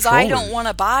amazing because I don't want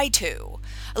to buy two.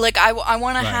 Like, I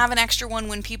want to have an extra one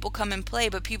when people come and play,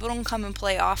 but people don't come and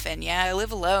play often. Yeah, I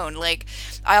live alone. Like,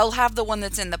 I'll have the one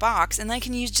that's in the box, and I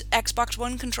can use Xbox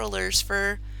One controllers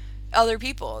for other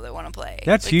people that want to play.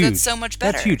 That's huge. That's so much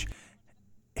better. That's huge.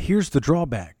 Here's the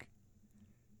drawback.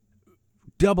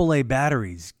 AA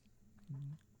batteries.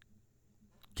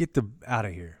 Get them out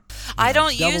of here. I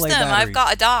don't use them. Batteries. I've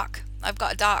got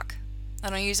a dock. I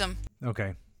don't use them.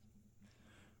 Okay.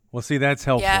 Well, see, that's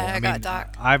helpful. Yeah, I got a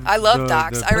dock. I love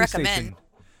docks. I recommend.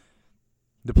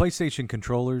 The PlayStation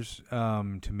controllers,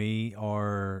 to me,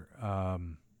 are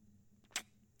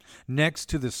next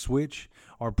to the Switch,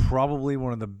 are probably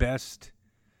one of the best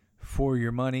for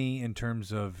your money in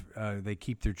terms of they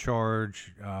keep their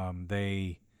charge.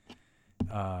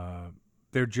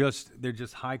 They're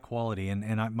just high quality,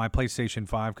 and my PlayStation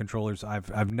 5 controllers,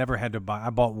 I've never had to buy. I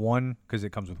bought one because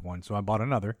it comes with one, so I bought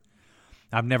another.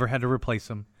 I've never had to replace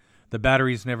them. The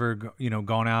battery's never,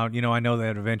 gone out. I know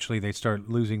that eventually they start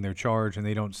losing their charge and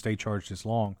they don't stay charged as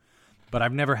long, but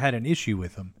I've never had an issue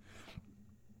with them.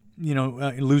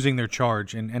 Losing their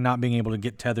charge and not being able to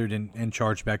get tethered and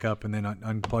charged back up and then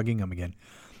unplugging them again.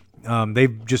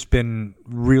 They've just been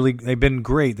they've been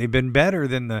great. They've been better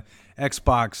than the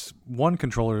Xbox One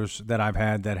controllers that I've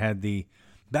had that had the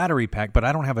battery pack, but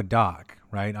I don't have a dock,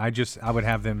 right? I would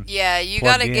have them. Yeah, you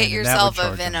got to get yourself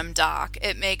a Venom dock.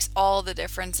 It makes all the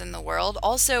difference in the world.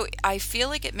 Also, I feel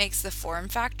like it makes the form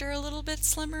factor a little bit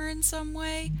slimmer in some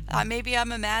way. Maybe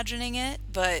I'm imagining it,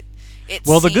 but it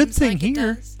well, the seems good thing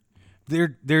like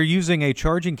here, they're using a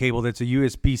charging cable that's a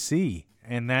USB-C,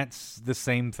 and that's the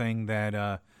same thing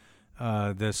that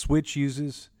the Switch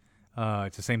uses.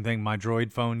 It's the same thing my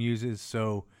Droid phone uses.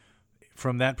 So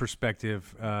from that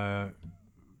perspective,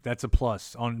 that's a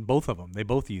plus on both of them. They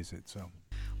both use it. So,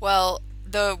 well,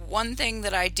 the one thing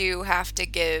that I do have to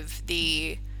give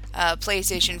the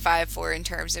PlayStation 5 for in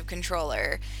terms of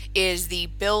controller is the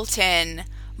built-in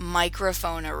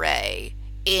microphone array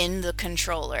in the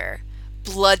controller.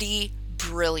 Bloody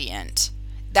brilliant.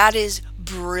 That is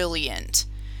brilliant.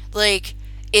 Like,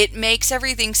 it makes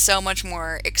everything so much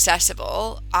more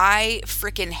accessible. I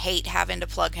freaking hate having to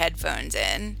plug headphones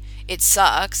in. It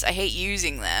sucks. I hate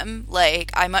using them.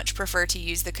 Like, I much prefer to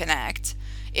use the Kinect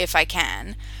if I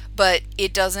can, but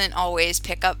it doesn't always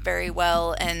pick up very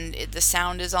well, and the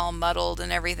sound is all muddled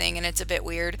and everything, and it's a bit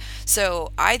weird.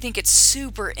 So I think it's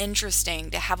super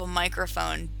interesting to have a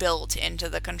microphone built into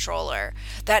the controller.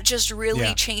 That just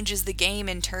really changes the game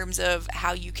in terms of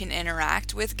how you can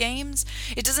interact with games.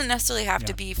 It doesn't necessarily have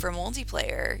to be for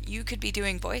multiplayer. You could be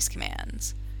doing voice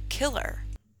commands. Killer.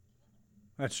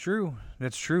 That's true.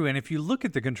 And if you look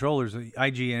at the controllers,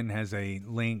 IGN has a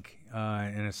link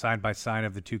and a side-by-side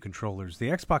of the two controllers. The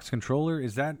Xbox controller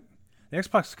the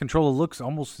Xbox controller looks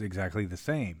almost exactly the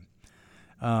same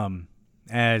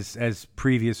as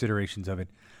previous iterations of it.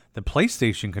 The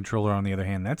PlayStation controller, on the other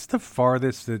hand, that's the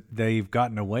farthest that they've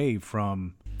gotten away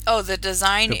from. Oh, the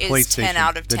design is 10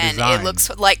 out of 10. It looks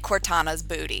like Cortana's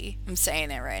booty. I'm saying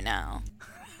it right now.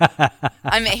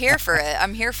 I'm here for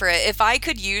it. If I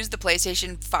could use the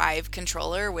PlayStation 5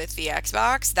 controller with the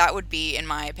Xbox, that would be, in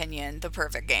my opinion, the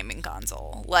perfect gaming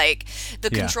console. Like, the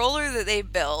controller that they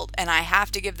built, and I have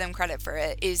to give them credit for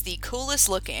it, is the coolest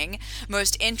looking,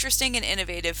 most interesting and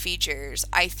innovative features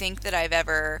I think that I've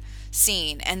ever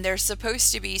seen. And there's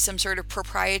supposed to be some sort of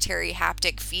proprietary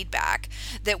haptic feedback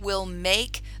that will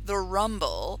make the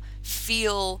rumble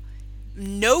feel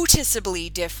noticeably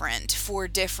different for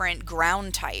different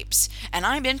ground types, and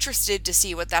I'm interested to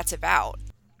see what that's about.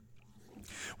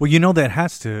 Well, that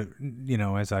has to,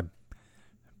 as I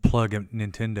plug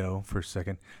Nintendo for a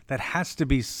second, that has to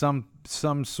be some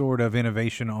sort of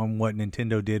innovation on what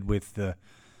Nintendo did with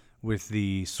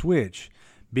the Switch,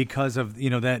 because of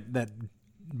that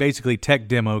basically tech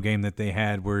demo game that they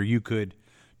had where you could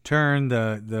turn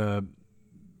the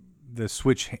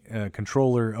Switch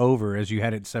controller over as you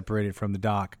had it separated from the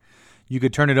dock. You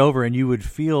could turn it over and you would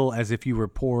feel as if you were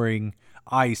pouring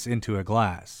ice into a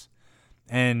glass.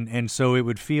 And so it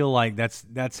would feel like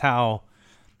that's how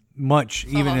much,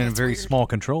 even in a very small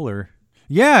controller.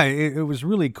 Yeah, it was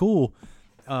really cool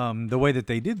the way that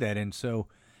they did that. And so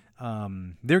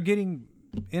they're getting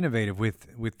innovative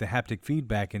with the haptic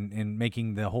feedback and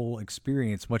making the whole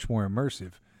experience much more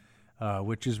immersive.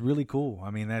 which is really cool.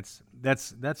 I mean, that's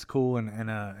cool and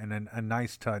a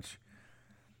nice touch.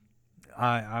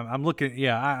 I'm looking.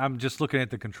 Yeah, I'm just looking at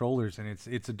the controllers, and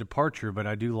it's a departure, but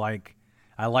I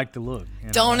like the look.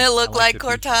 Don't it look like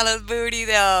Cortana's booty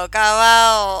though? Come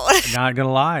out. Not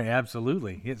gonna lie,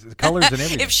 absolutely. It's colors and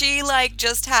everything. If she like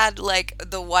just had like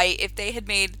the white, if they had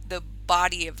made the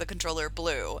body of the controller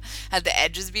blue, had the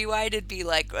edges be white, it'd be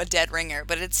like a dead ringer.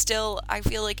 But it's still, I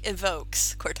feel like,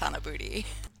 evokes Cortana booty.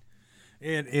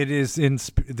 It is in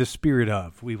the spirit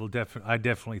of. I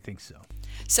definitely think so.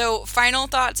 So, final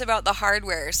thoughts about the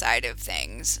hardware side of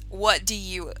things. What do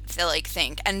you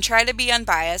think? And try to be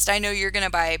unbiased. I know you're going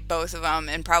to buy both of them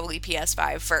and probably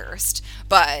PS5 first,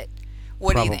 but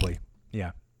what do you think? Probably,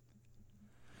 yeah.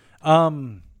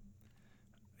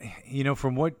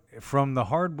 From the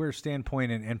hardware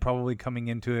standpoint and probably coming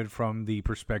into it from the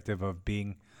perspective of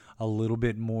being a little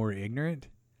bit more ignorant,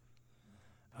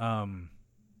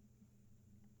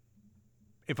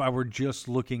 if I were just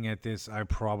looking at this, I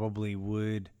probably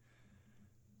would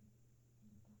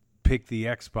pick the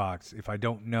Xbox if I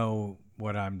don't know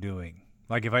what I'm doing.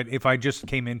 Like if I just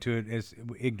came into it as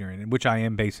ignorant, which I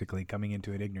am basically coming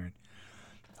into it ignorant,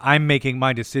 I'm making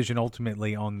my decision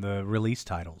ultimately on the release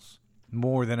titles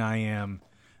more than I am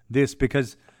this,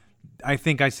 because I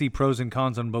think I see pros and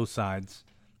cons on both sides.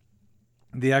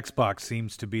 The Xbox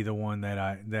seems to be the one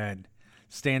that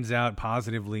stands out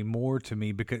positively more to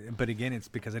me, but again, it's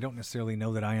because I don't necessarily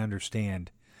know that I understand.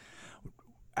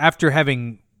 After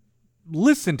having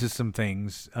listened to some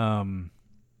things,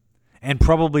 and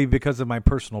probably because of my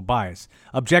personal bias,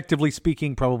 objectively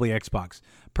speaking, probably Xbox.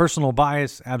 Personal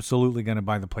bias, absolutely going to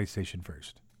buy the PlayStation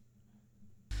first.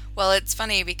 Well, it's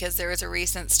funny because there was a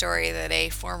recent story that a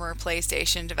former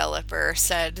PlayStation developer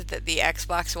said that the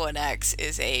Xbox One X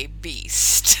is a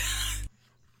beast.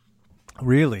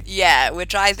 Really? Yeah,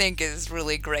 which I think is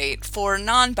really great for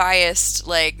non-biased,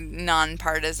 like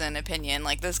non-partisan opinion.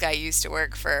 Like, this guy used to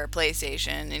work for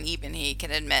PlayStation, and even he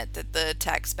can admit that the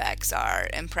tech specs are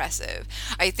impressive.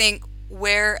 I think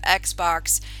where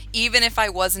Xbox, even if I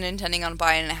wasn't intending on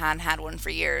buying and hadn't had one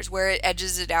for years, where it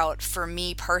edges it out for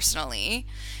me personally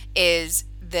is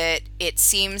that it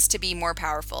seems to be more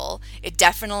powerful. It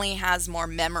definitely has more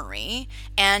memory,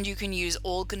 and you can use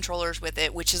old controllers with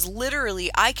it, which is literally,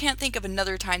 I can't think of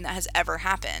another time that has ever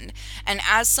happened. And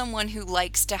as someone who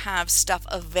likes to have stuff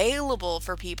available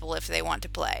for people if they want to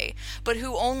play, but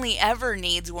who only ever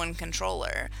needs one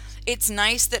controller, it's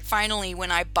nice that finally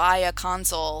when I buy a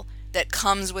console that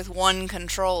comes with one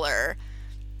controller,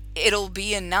 it'll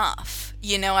be enough.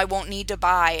 I won't need to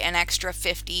buy an extra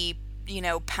 50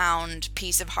 pound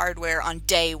piece of hardware on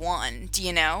day one,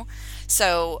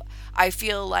 So I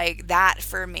feel like that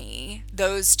for me,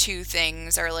 those two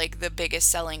things are like the biggest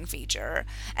selling feature.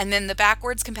 And then the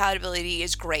backwards compatibility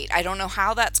is great. I don't know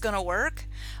how that's going to work,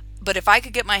 but if I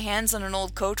could get my hands on an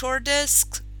old KOTOR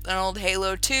disc, an old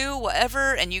Halo 2,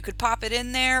 whatever, and you could pop it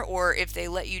in there, or if they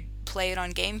let you play it on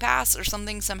Game Pass or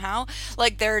something somehow.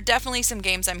 Like, there are definitely some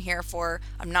games I'm here for.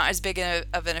 I'm not as big of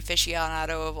an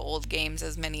aficionado of old games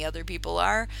as many other people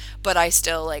are, but I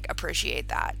still appreciate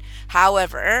that.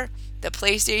 However, the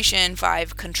PlayStation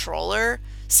 5 controller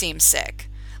seems sick.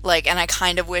 And I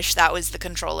kind of wish that was the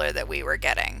controller that we were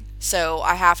getting. So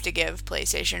I have to give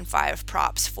PlayStation 5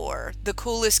 props for the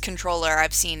coolest controller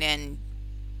I've seen in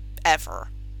ever.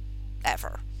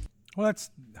 Well, that's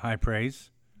high praise.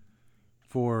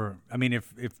 At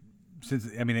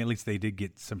least they did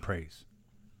get some praise.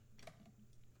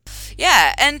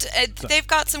 Yeah, and they've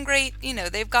got some great,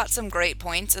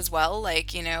 points as well.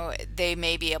 They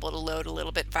may be able to load a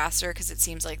little bit faster because it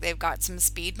seems like they've got some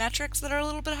speed metrics that are a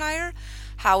little bit higher.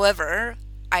 However,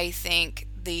 I think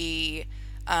the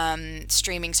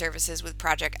streaming services with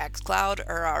Project xCloud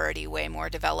are already way more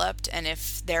developed, and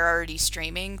if they're already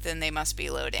streaming, then they must be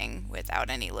loading without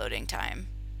any loading time,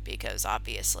 because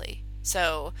obviously.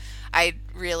 So I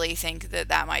really think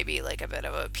that might be a bit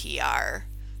of a PR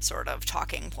sort of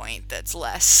talking point that's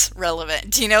less relevant.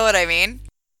 Do you know what I mean?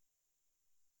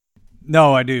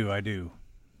 No, I do.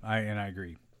 I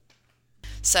agree.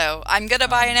 So I'm going to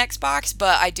buy an Xbox,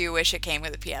 but I do wish it came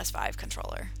with a PS5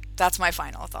 controller. That's my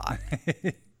final thought.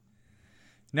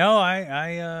 No,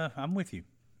 I'm with you.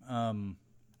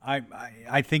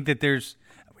 I think that there's,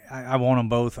 I want them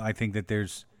both. I think that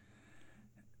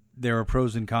there are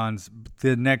pros and cons.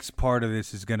 The next part of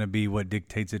this is going to be what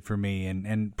dictates it for me,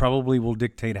 and probably will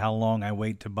dictate how long I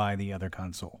wait to buy the other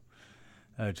console,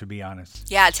 to be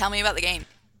honest. Yeah, tell me about the game.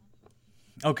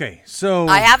 Okay, so...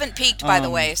 I haven't peeked, by the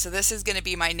way, so this is going to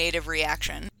be my native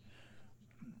reaction.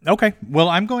 Okay, well,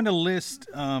 I'm going to list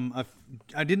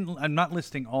I'm not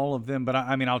listing all of them, but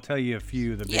I mean, I'll tell you a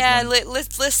few of the big Yeah,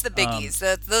 ones. list the biggies.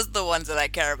 Those are the ones that I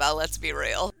care about. Let's be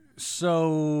real.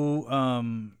 So,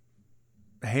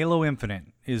 Halo Infinite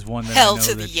is one that I Hell know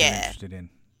to the that you're yeah. interested in.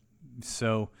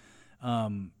 So,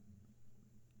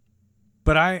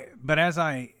 but as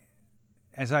I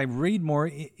read more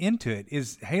into it,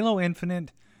 is Halo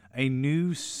Infinite a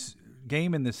new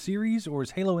game in the series, or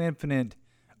is Halo Infinite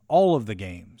all of the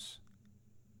games?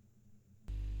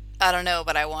 I don't know,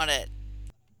 but I want it.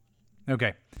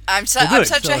 Okay. I'm Well, I'm good.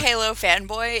 such So, a Halo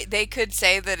fanboy. They could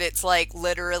say that it's like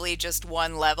literally just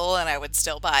one level, and I would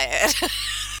still buy it.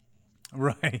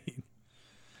 right.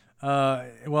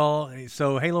 Well,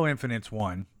 so Halo Infinite's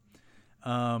one.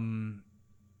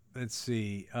 Let's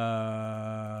see.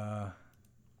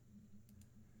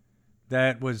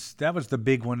 That was the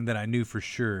big one that I knew for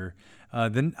sure.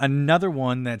 Then another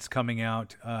one that's coming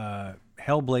out,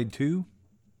 Hellblade 2.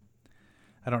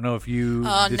 I don't know if you.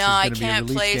 Oh This no, is I going to be a can't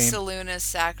release play game. Selena's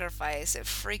Sacrifice. It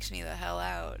freaks me the hell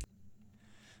out.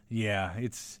 Yeah,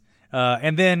 it's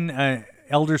and then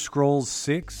Elder Scrolls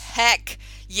 6. Heck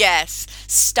yes.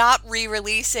 Stop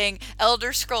re-releasing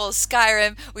Elder Scrolls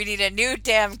Skyrim. We need a new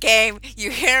damn game. You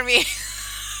hear me?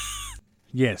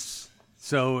 Yes.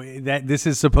 So that this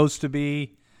is supposed to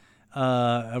be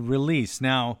a release.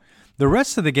 Now, the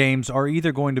rest of the games are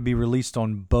either going to be released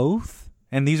on both,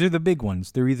 and these are the big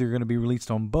ones. They're either going to be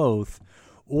released on both,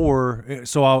 or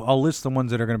so I'll list the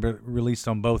ones that are going to be released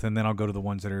on both, and then I'll go to the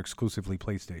ones that are exclusively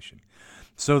PlayStation.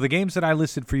 So the games that I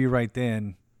listed for you right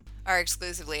then, Are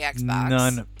exclusively Xbox.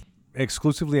 none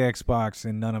exclusively Xbox,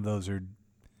 and none of those are,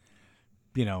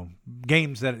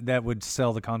 games that would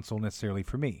sell the console necessarily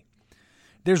for me.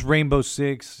 There's Rainbow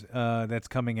Six that's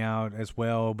coming out as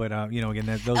well, but again,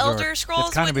 those are Elder Scrolls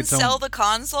that's kind of wouldn't its own. sell the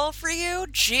console for you?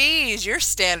 Jeez, your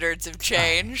standards have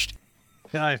changed.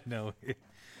 I know.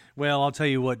 Well, I'll tell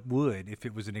you what would if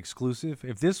it was an exclusive.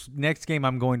 If this next game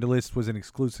I'm going to list was an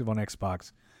exclusive on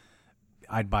Xbox,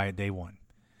 I'd buy it day one,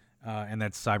 and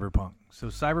that's Cyberpunk. So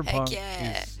Cyberpunk Heck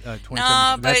yeah. is 2017.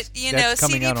 Nah, but that's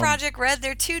coming CD out on. Projekt Red,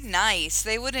 they're too nice.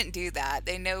 They wouldn't do that.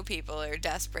 They know people are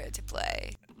desperate to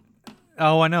play.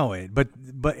 Oh, I know it, but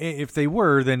if they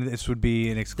were, then this would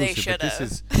be an exclusive. They should But this have.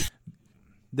 is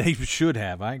they should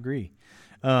have. I agree.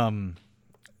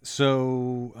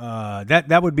 So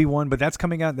that would be one, but that's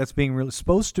coming out. That's being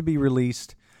supposed to be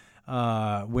released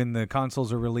when the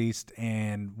consoles are released,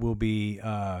 and will be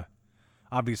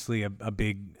obviously a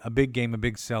big game, a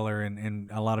big seller,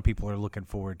 and a lot of people are looking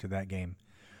forward to that game.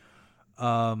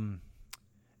 That's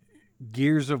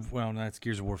Gears of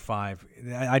War 5.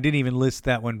 I didn't even list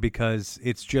that one because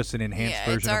it's just an enhanced Yeah,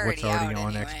 version it's of what's already out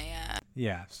on anyway, Xbox. yeah.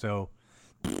 Yeah, so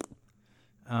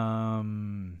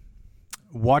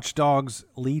Watch Dogs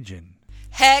Legion.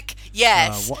 Heck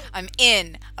yes. wha- I'm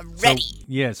in. I'm ready. So,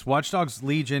 yes, Watch Dogs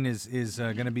Legion is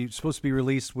going to be supposed to be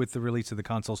released with the release of the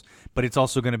consoles, but it's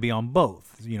also going to be on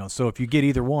both. So if you get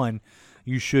either one,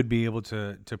 you should be able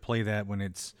to play that when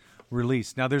it's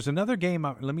released. Now there's another game.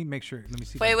 Let me make sure. Let me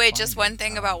see. if I can Wait, find just it. one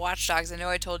thing about Watch Dogs. I know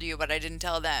I told you, but I didn't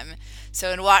tell them.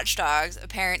 So in Watch Dogs,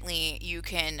 apparently you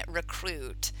can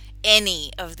recruit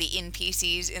any of the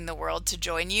NPCs in the world to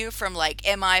join you, from like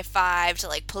MI5 to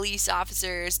like police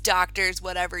officers, doctors,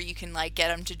 whatever. You can like get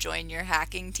them to join your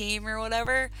hacking team or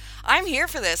whatever. I'm here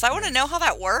for this. I want to know how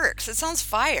that works. It sounds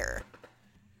fire.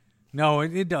 No,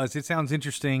 it does. It sounds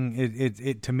interesting.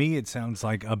 It to me it sounds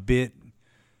like a bit.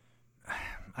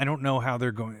 I don't know how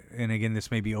they're going, and again, this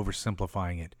may be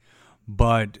oversimplifying it,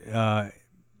 but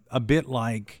a bit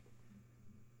like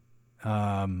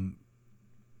the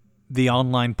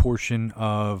online portion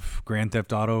of Grand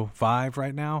Theft Auto 5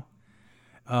 right now.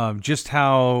 Just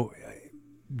how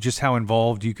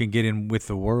involved you can get in with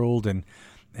the world, and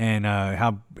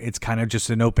how it's kind of just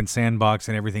an open sandbox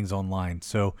and everything's online.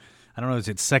 So I don't know, is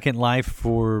it Second Life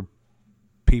for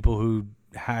people who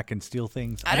hack and steal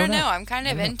things? I don't know. I'm kind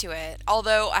of into it.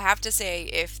 Although I have to say,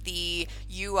 if the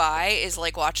UI is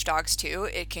like Watch Dogs 2,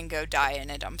 it can go die in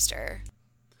a dumpster.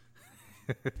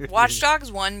 Watch Dogs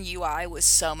 1 UI was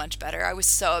so much better. I was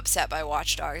so upset by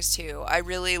Watch Dogs 2. I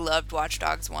really loved Watch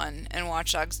Dogs 1, and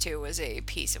Watch Dogs 2 was a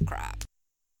piece of crap.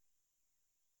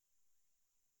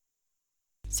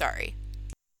 Sorry.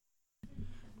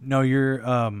 No, you're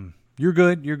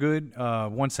good. You're good.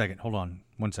 1 second. Hold on.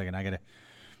 1 second. I gotta.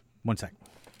 1 sec.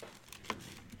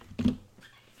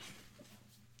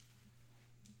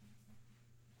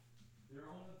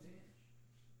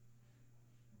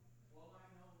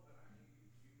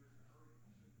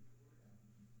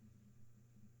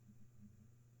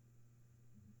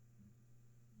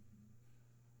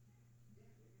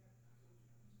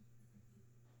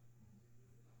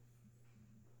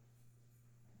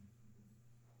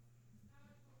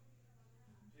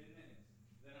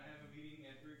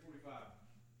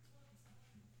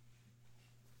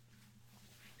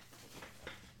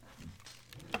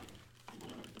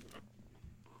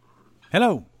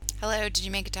 Hello. Hello, did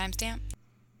you make a timestamp?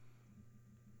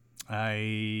 I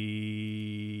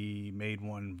made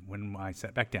one when I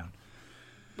sat back down.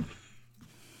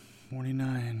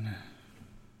 49.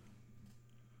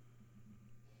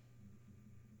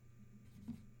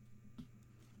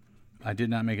 I did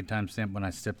not make a timestamp when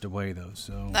I stepped away, though,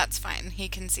 so... That's fine. He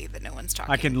can see that no one's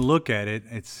talking. I can look at it.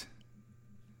 It's...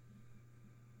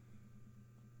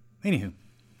 Anywho.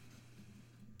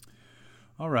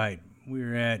 All right.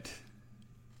 We're at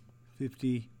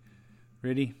 50.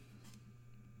 Ready?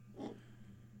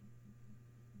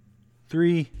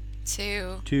 3,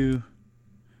 2,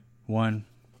 1.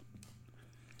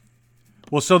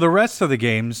 Well, so the rest of the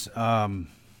games that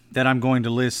I'm going to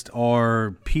list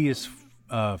are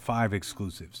PS5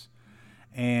 exclusives.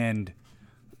 And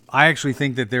I actually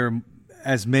think that there are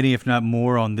as many, if not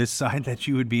more, on this side that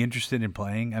you would be interested in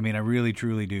playing. I mean, I really,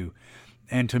 truly do.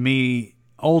 And to me,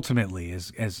 ultimately,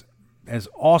 as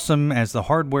awesome as the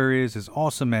hardware is, as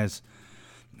awesome as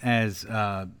as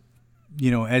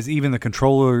even the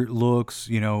controller looks,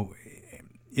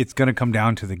 it's going to come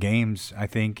down to the games, I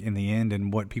think, in the end,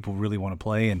 and what people really want to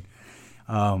play. And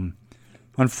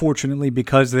unfortunately,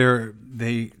 because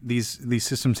these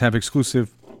systems have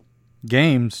exclusive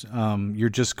games, you're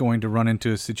just going to run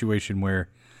into a situation where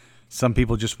some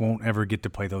people just won't ever get to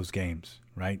play those games,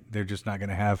 right? They're just not going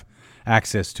to have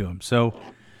access to them. So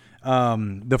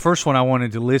the first one I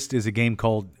wanted to list is a game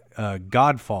called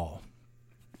Godfall.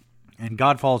 And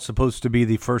Godfall is supposed to be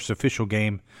the first official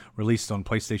game released on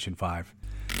PlayStation 5.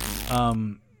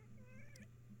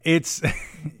 It's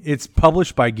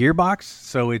published by Gearbox,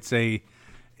 so it's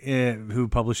who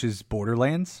publishes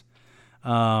Borderlands.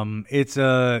 It's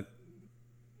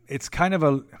kind of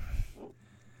a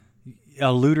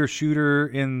looter shooter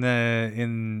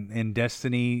in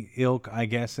Destiny ilk, I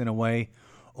guess, in a way.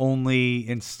 Only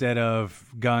instead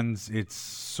of guns, it's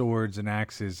swords and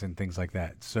axes and things like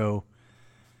that. So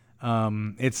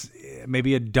it's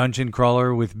maybe a dungeon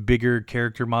crawler with bigger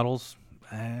character models.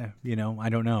 I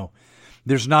don't know.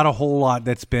 There's not a whole lot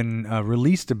that's been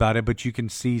released about it, but you can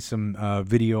see some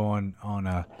video on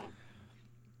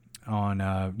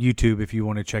YouTube if you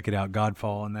want to check it out.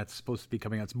 Godfall, and that's supposed to be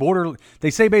coming out.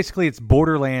 They say basically it's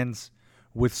Borderlands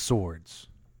with swords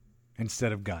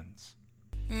instead of guns.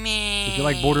 If you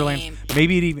like Borderlands,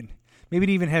 maybe it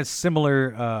even has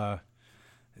similar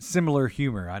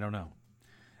humor. I don't know.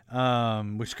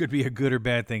 Which could be a good or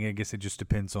bad thing. I guess it just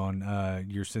depends on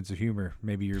your sense of humor.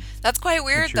 Maybe That's quite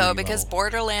weird, though, because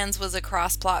Borderlands was a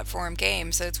cross-platform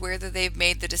game, so it's weird that they've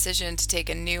made the decision to take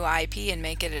a new IP and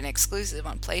make it an exclusive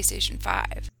on PlayStation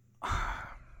 5.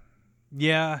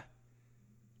 Yeah.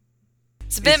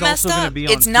 It's a bit messed up.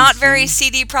 It's not very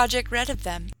CD Projekt Red of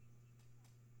them.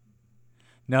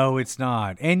 No, it's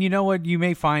not. And you know what? You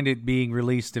may find it being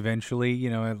released eventually,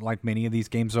 like many of these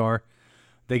games are.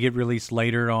 They get released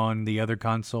later on the other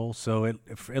console, so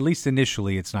at least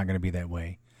initially it's not going to be that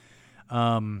way.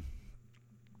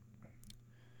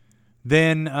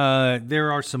 Then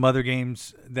there are some other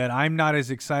games that I'm not as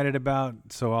excited about,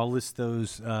 so I'll list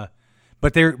those.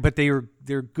 But they're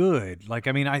good. Like,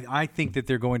 I mean, I think that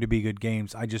they're going to be good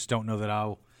games. I just don't know that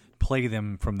I'll play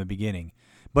them from the beginning.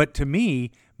 But to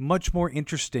me, much more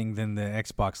interesting than the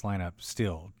Xbox lineup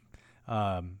still.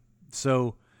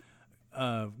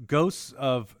 Ghosts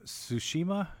of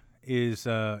Tsushima is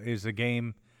a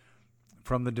game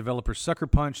from the developer Sucker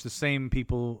Punch, the same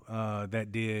people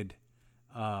that did,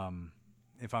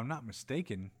 if I'm not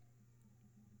mistaken,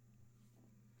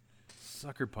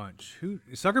 Sucker Punch.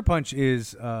 Sucker Punch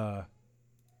is who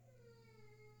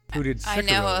did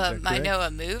Sekiro? I know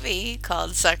a movie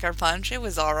called Sucker Punch. It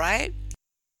was all right.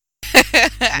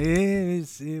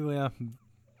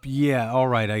 Yeah, all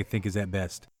right, I think is at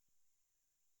best.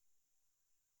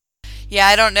 Yeah,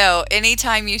 I don't know.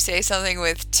 Anytime you say something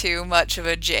with too much of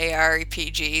a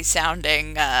JRPG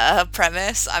sounding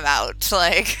premise, I'm out.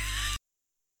 Like,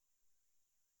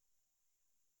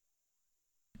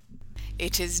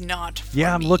 it is not for me.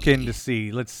 I'm looking to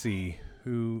see. Let's see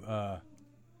who.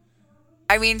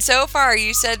 I mean, so far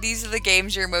you said these are the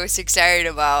games you're most excited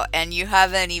about, and you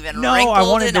haven't even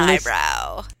wrinkled an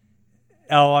eyebrow.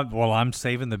 Well, I'm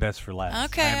saving the best for last.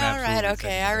 Okay,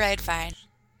 all right, fine.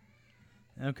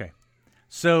 Okay.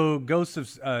 So, Ghost of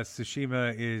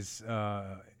Tsushima is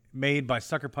made by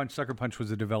Sucker Punch. Sucker Punch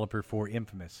was a developer for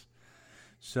Infamous.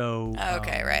 So,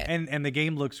 okay, right. And the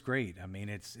game looks great. I mean,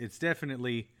 it's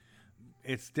definitely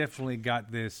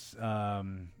got this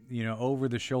over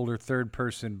the shoulder third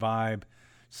person vibe,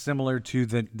 similar to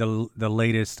the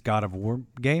latest God of War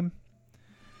game.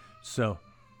 So,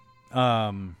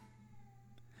 and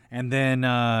then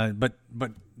but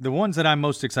the ones that I'm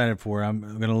most excited for, I'm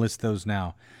going to list those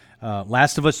now.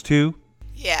 Last of Us 2.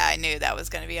 Yeah, I knew that was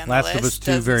going to be on Last the list. of Us 2,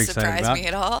 Doesn't very excited surprise about. me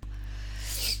at all.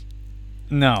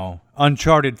 No.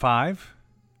 Uncharted 5.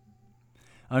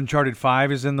 Uncharted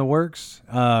 5 is in the works.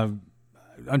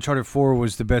 Uncharted 4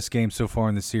 was the best game so far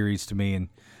in the series to me,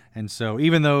 and so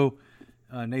even though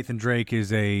Nathan Drake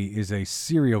is a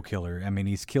serial killer, I mean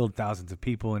he's killed thousands of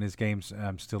people in his games,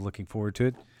 I'm still looking forward to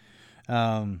it.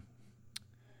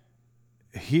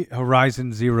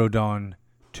 Horizon Zero Dawn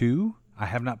 2. I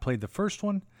have not played the first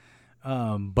one,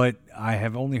 but I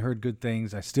have only heard good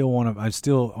things. I'm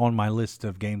still on my list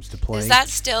of games to play. Is that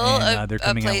still a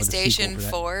PlayStation PlayStation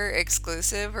 4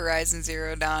 exclusive, Horizon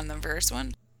Zero Dawn, the first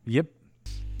one? Yep.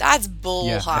 That's bull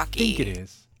Yeah, hockey. I think it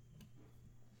is.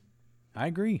 I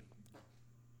agree.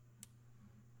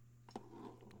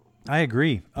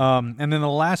 And then the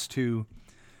last two,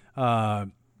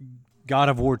 God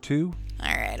of War 2. All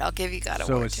right, I'll give you God of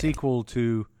So War a 2. sequel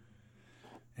to,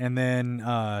 and then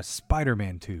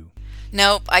Spider-Man 2.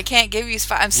 Nope, I can't give you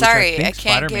I sorry, I think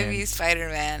can't give Spider-Man- you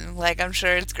Spider-Man. Like, I'm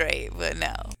sure it's great, but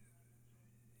no.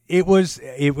 It was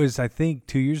I think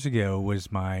 2 years ago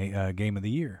was my game of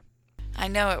the year. I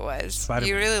know it was. Spider-Man.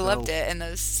 You really loved So- it in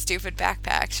those stupid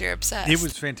backpacks. You're obsessed. It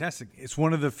was fantastic. It's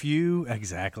one of the few,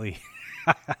 exactly.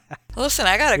 Listen,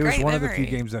 I got a It was great one memory. of the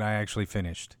few games that I actually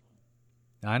finished.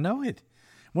 I know it.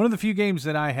 One of the few games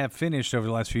that I have finished over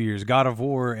the last few years. God of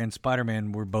War and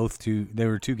Spider-Man were both two. They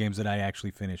were two games that I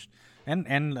actually finished,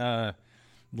 and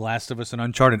Last of Us and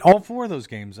Uncharted. All four of those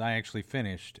games I actually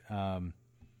finished,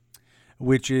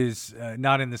 which is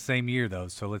not in the same year though.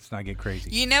 So let's not get crazy.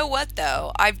 You know what,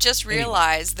 though? I've just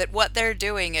realized that what they're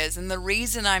doing is, and the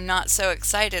reason I'm not so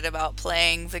excited about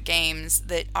playing the games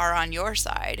that are on your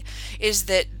side, is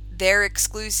that their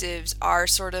exclusives are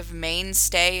sort of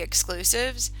mainstay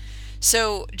exclusives.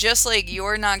 So just like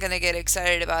you're not going to get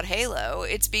excited about Halo,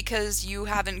 it's because you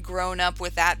haven't grown up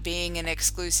with that being an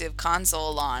exclusive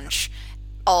console launch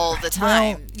all the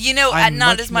time. Well, you know, I'm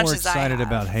not as much more as I excited have.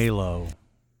 about Halo.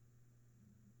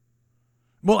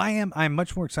 Well, I'm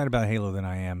much more excited about Halo than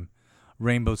I am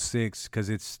Rainbow Six because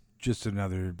it's just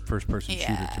another first-person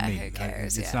shooter to me. who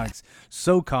cares? It's Yeah. not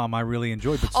SOCOM. I really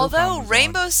enjoyed, but SOCOM Although was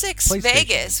Rainbow on Six PlayStation.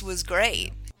 Vegas was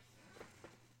great.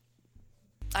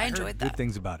 I heard enjoyed good that.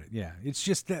 things about it. Yeah, it's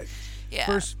just that Yeah.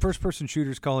 first-person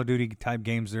shooters, Call of Duty type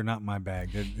games. They're not my bag.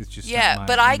 It's just Yeah, not my,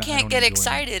 but I I don't can't get enjoy them,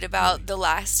 excited about really. The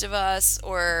Last of Us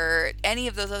or any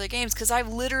of those other games because I've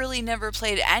literally never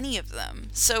played any of them.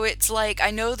 So it's like, I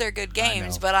know they're good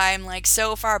games, know. but I'm like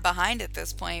so far behind at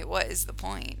this point. What is the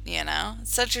point, you know?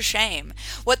 It's such a shame.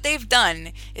 What they've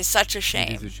done is such a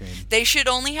shame. It is a shame. They should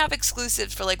only have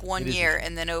exclusives for like 1 It is a year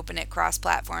and then open it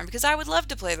cross-platform because I would love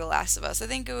to play The Last of Us. I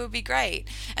think it would be great.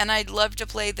 And I'd love to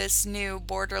play this new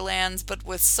Borderlands but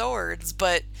with swords,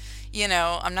 but you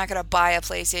know, I'm not going to buy a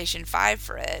PlayStation 5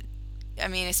 for it. I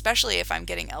mean, especially if I'm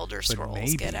getting Elder Scrolls.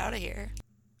 maybe. Get out of here.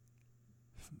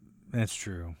 That's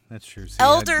true. See,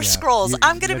 Elder Scrolls.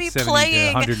 I'm going to be that's $70 to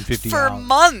playing $150. for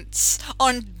months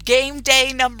on game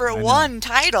day number know. 1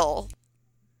 title.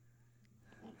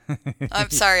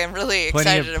 I'm sorry, I'm really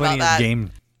excited about that. Of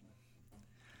game.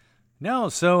 No,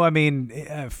 so I mean,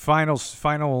 final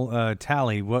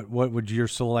tally. What would your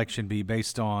selection be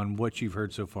based on what you've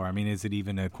heard so far? I mean, is it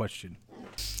even a question?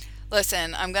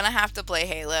 Listen, I'm going to have to play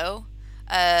Halo.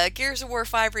 Gears of War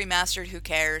 5 Remastered, who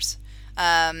cares?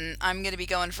 I'm going to be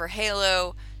going for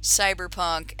Halo,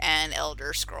 Cyberpunk, and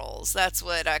Elder Scrolls. That's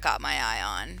what I got my eye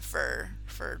on for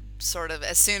sort of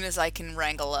as soon as I can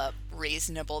wrangle up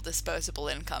reasonable disposable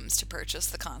incomes to purchase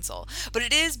the console. But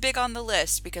it is big on the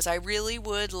list because I really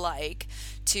would like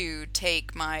to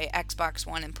take my Xbox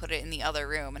One and put it in the other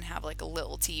room and have like a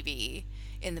little TV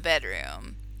in the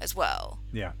bedroom as well.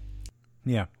 Yeah.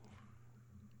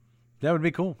 That would be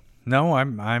cool. No,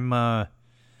 I'm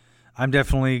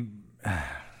definitely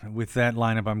with that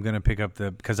lineup. I'm going to pick up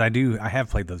because I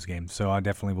have played those games, so I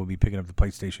definitely will be picking up the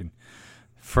PlayStation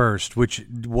first, which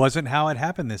wasn't how it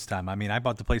happened this time. I mean, I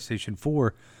bought the PlayStation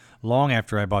 4 long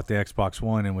after I bought the Xbox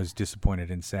One and was disappointed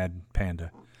in sad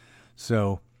panda.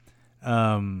 So,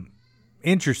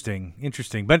 interesting.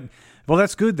 But well,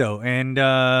 that's good though,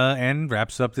 and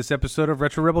wraps up this episode of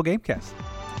Retro Rebel Gamecast.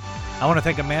 I want to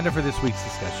thank Amanda for this week's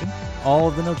discussion. All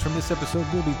of the notes from this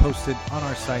episode will be posted on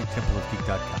our site,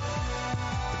 templeofgeek.com.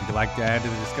 If you'd like to add to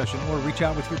the discussion or reach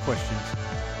out with your questions,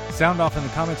 sound off in the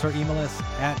comments or email us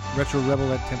at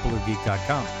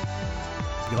retrorebel@templeofgeek.com.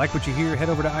 If you like what you hear, head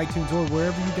over to iTunes or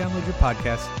wherever you download your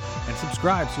podcasts and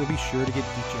subscribe so you'll be sure to get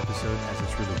each episode as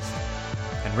it's released.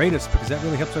 And rate us because that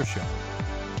really helps our show.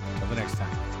 Until the next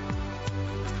time.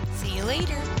 See you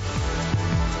later.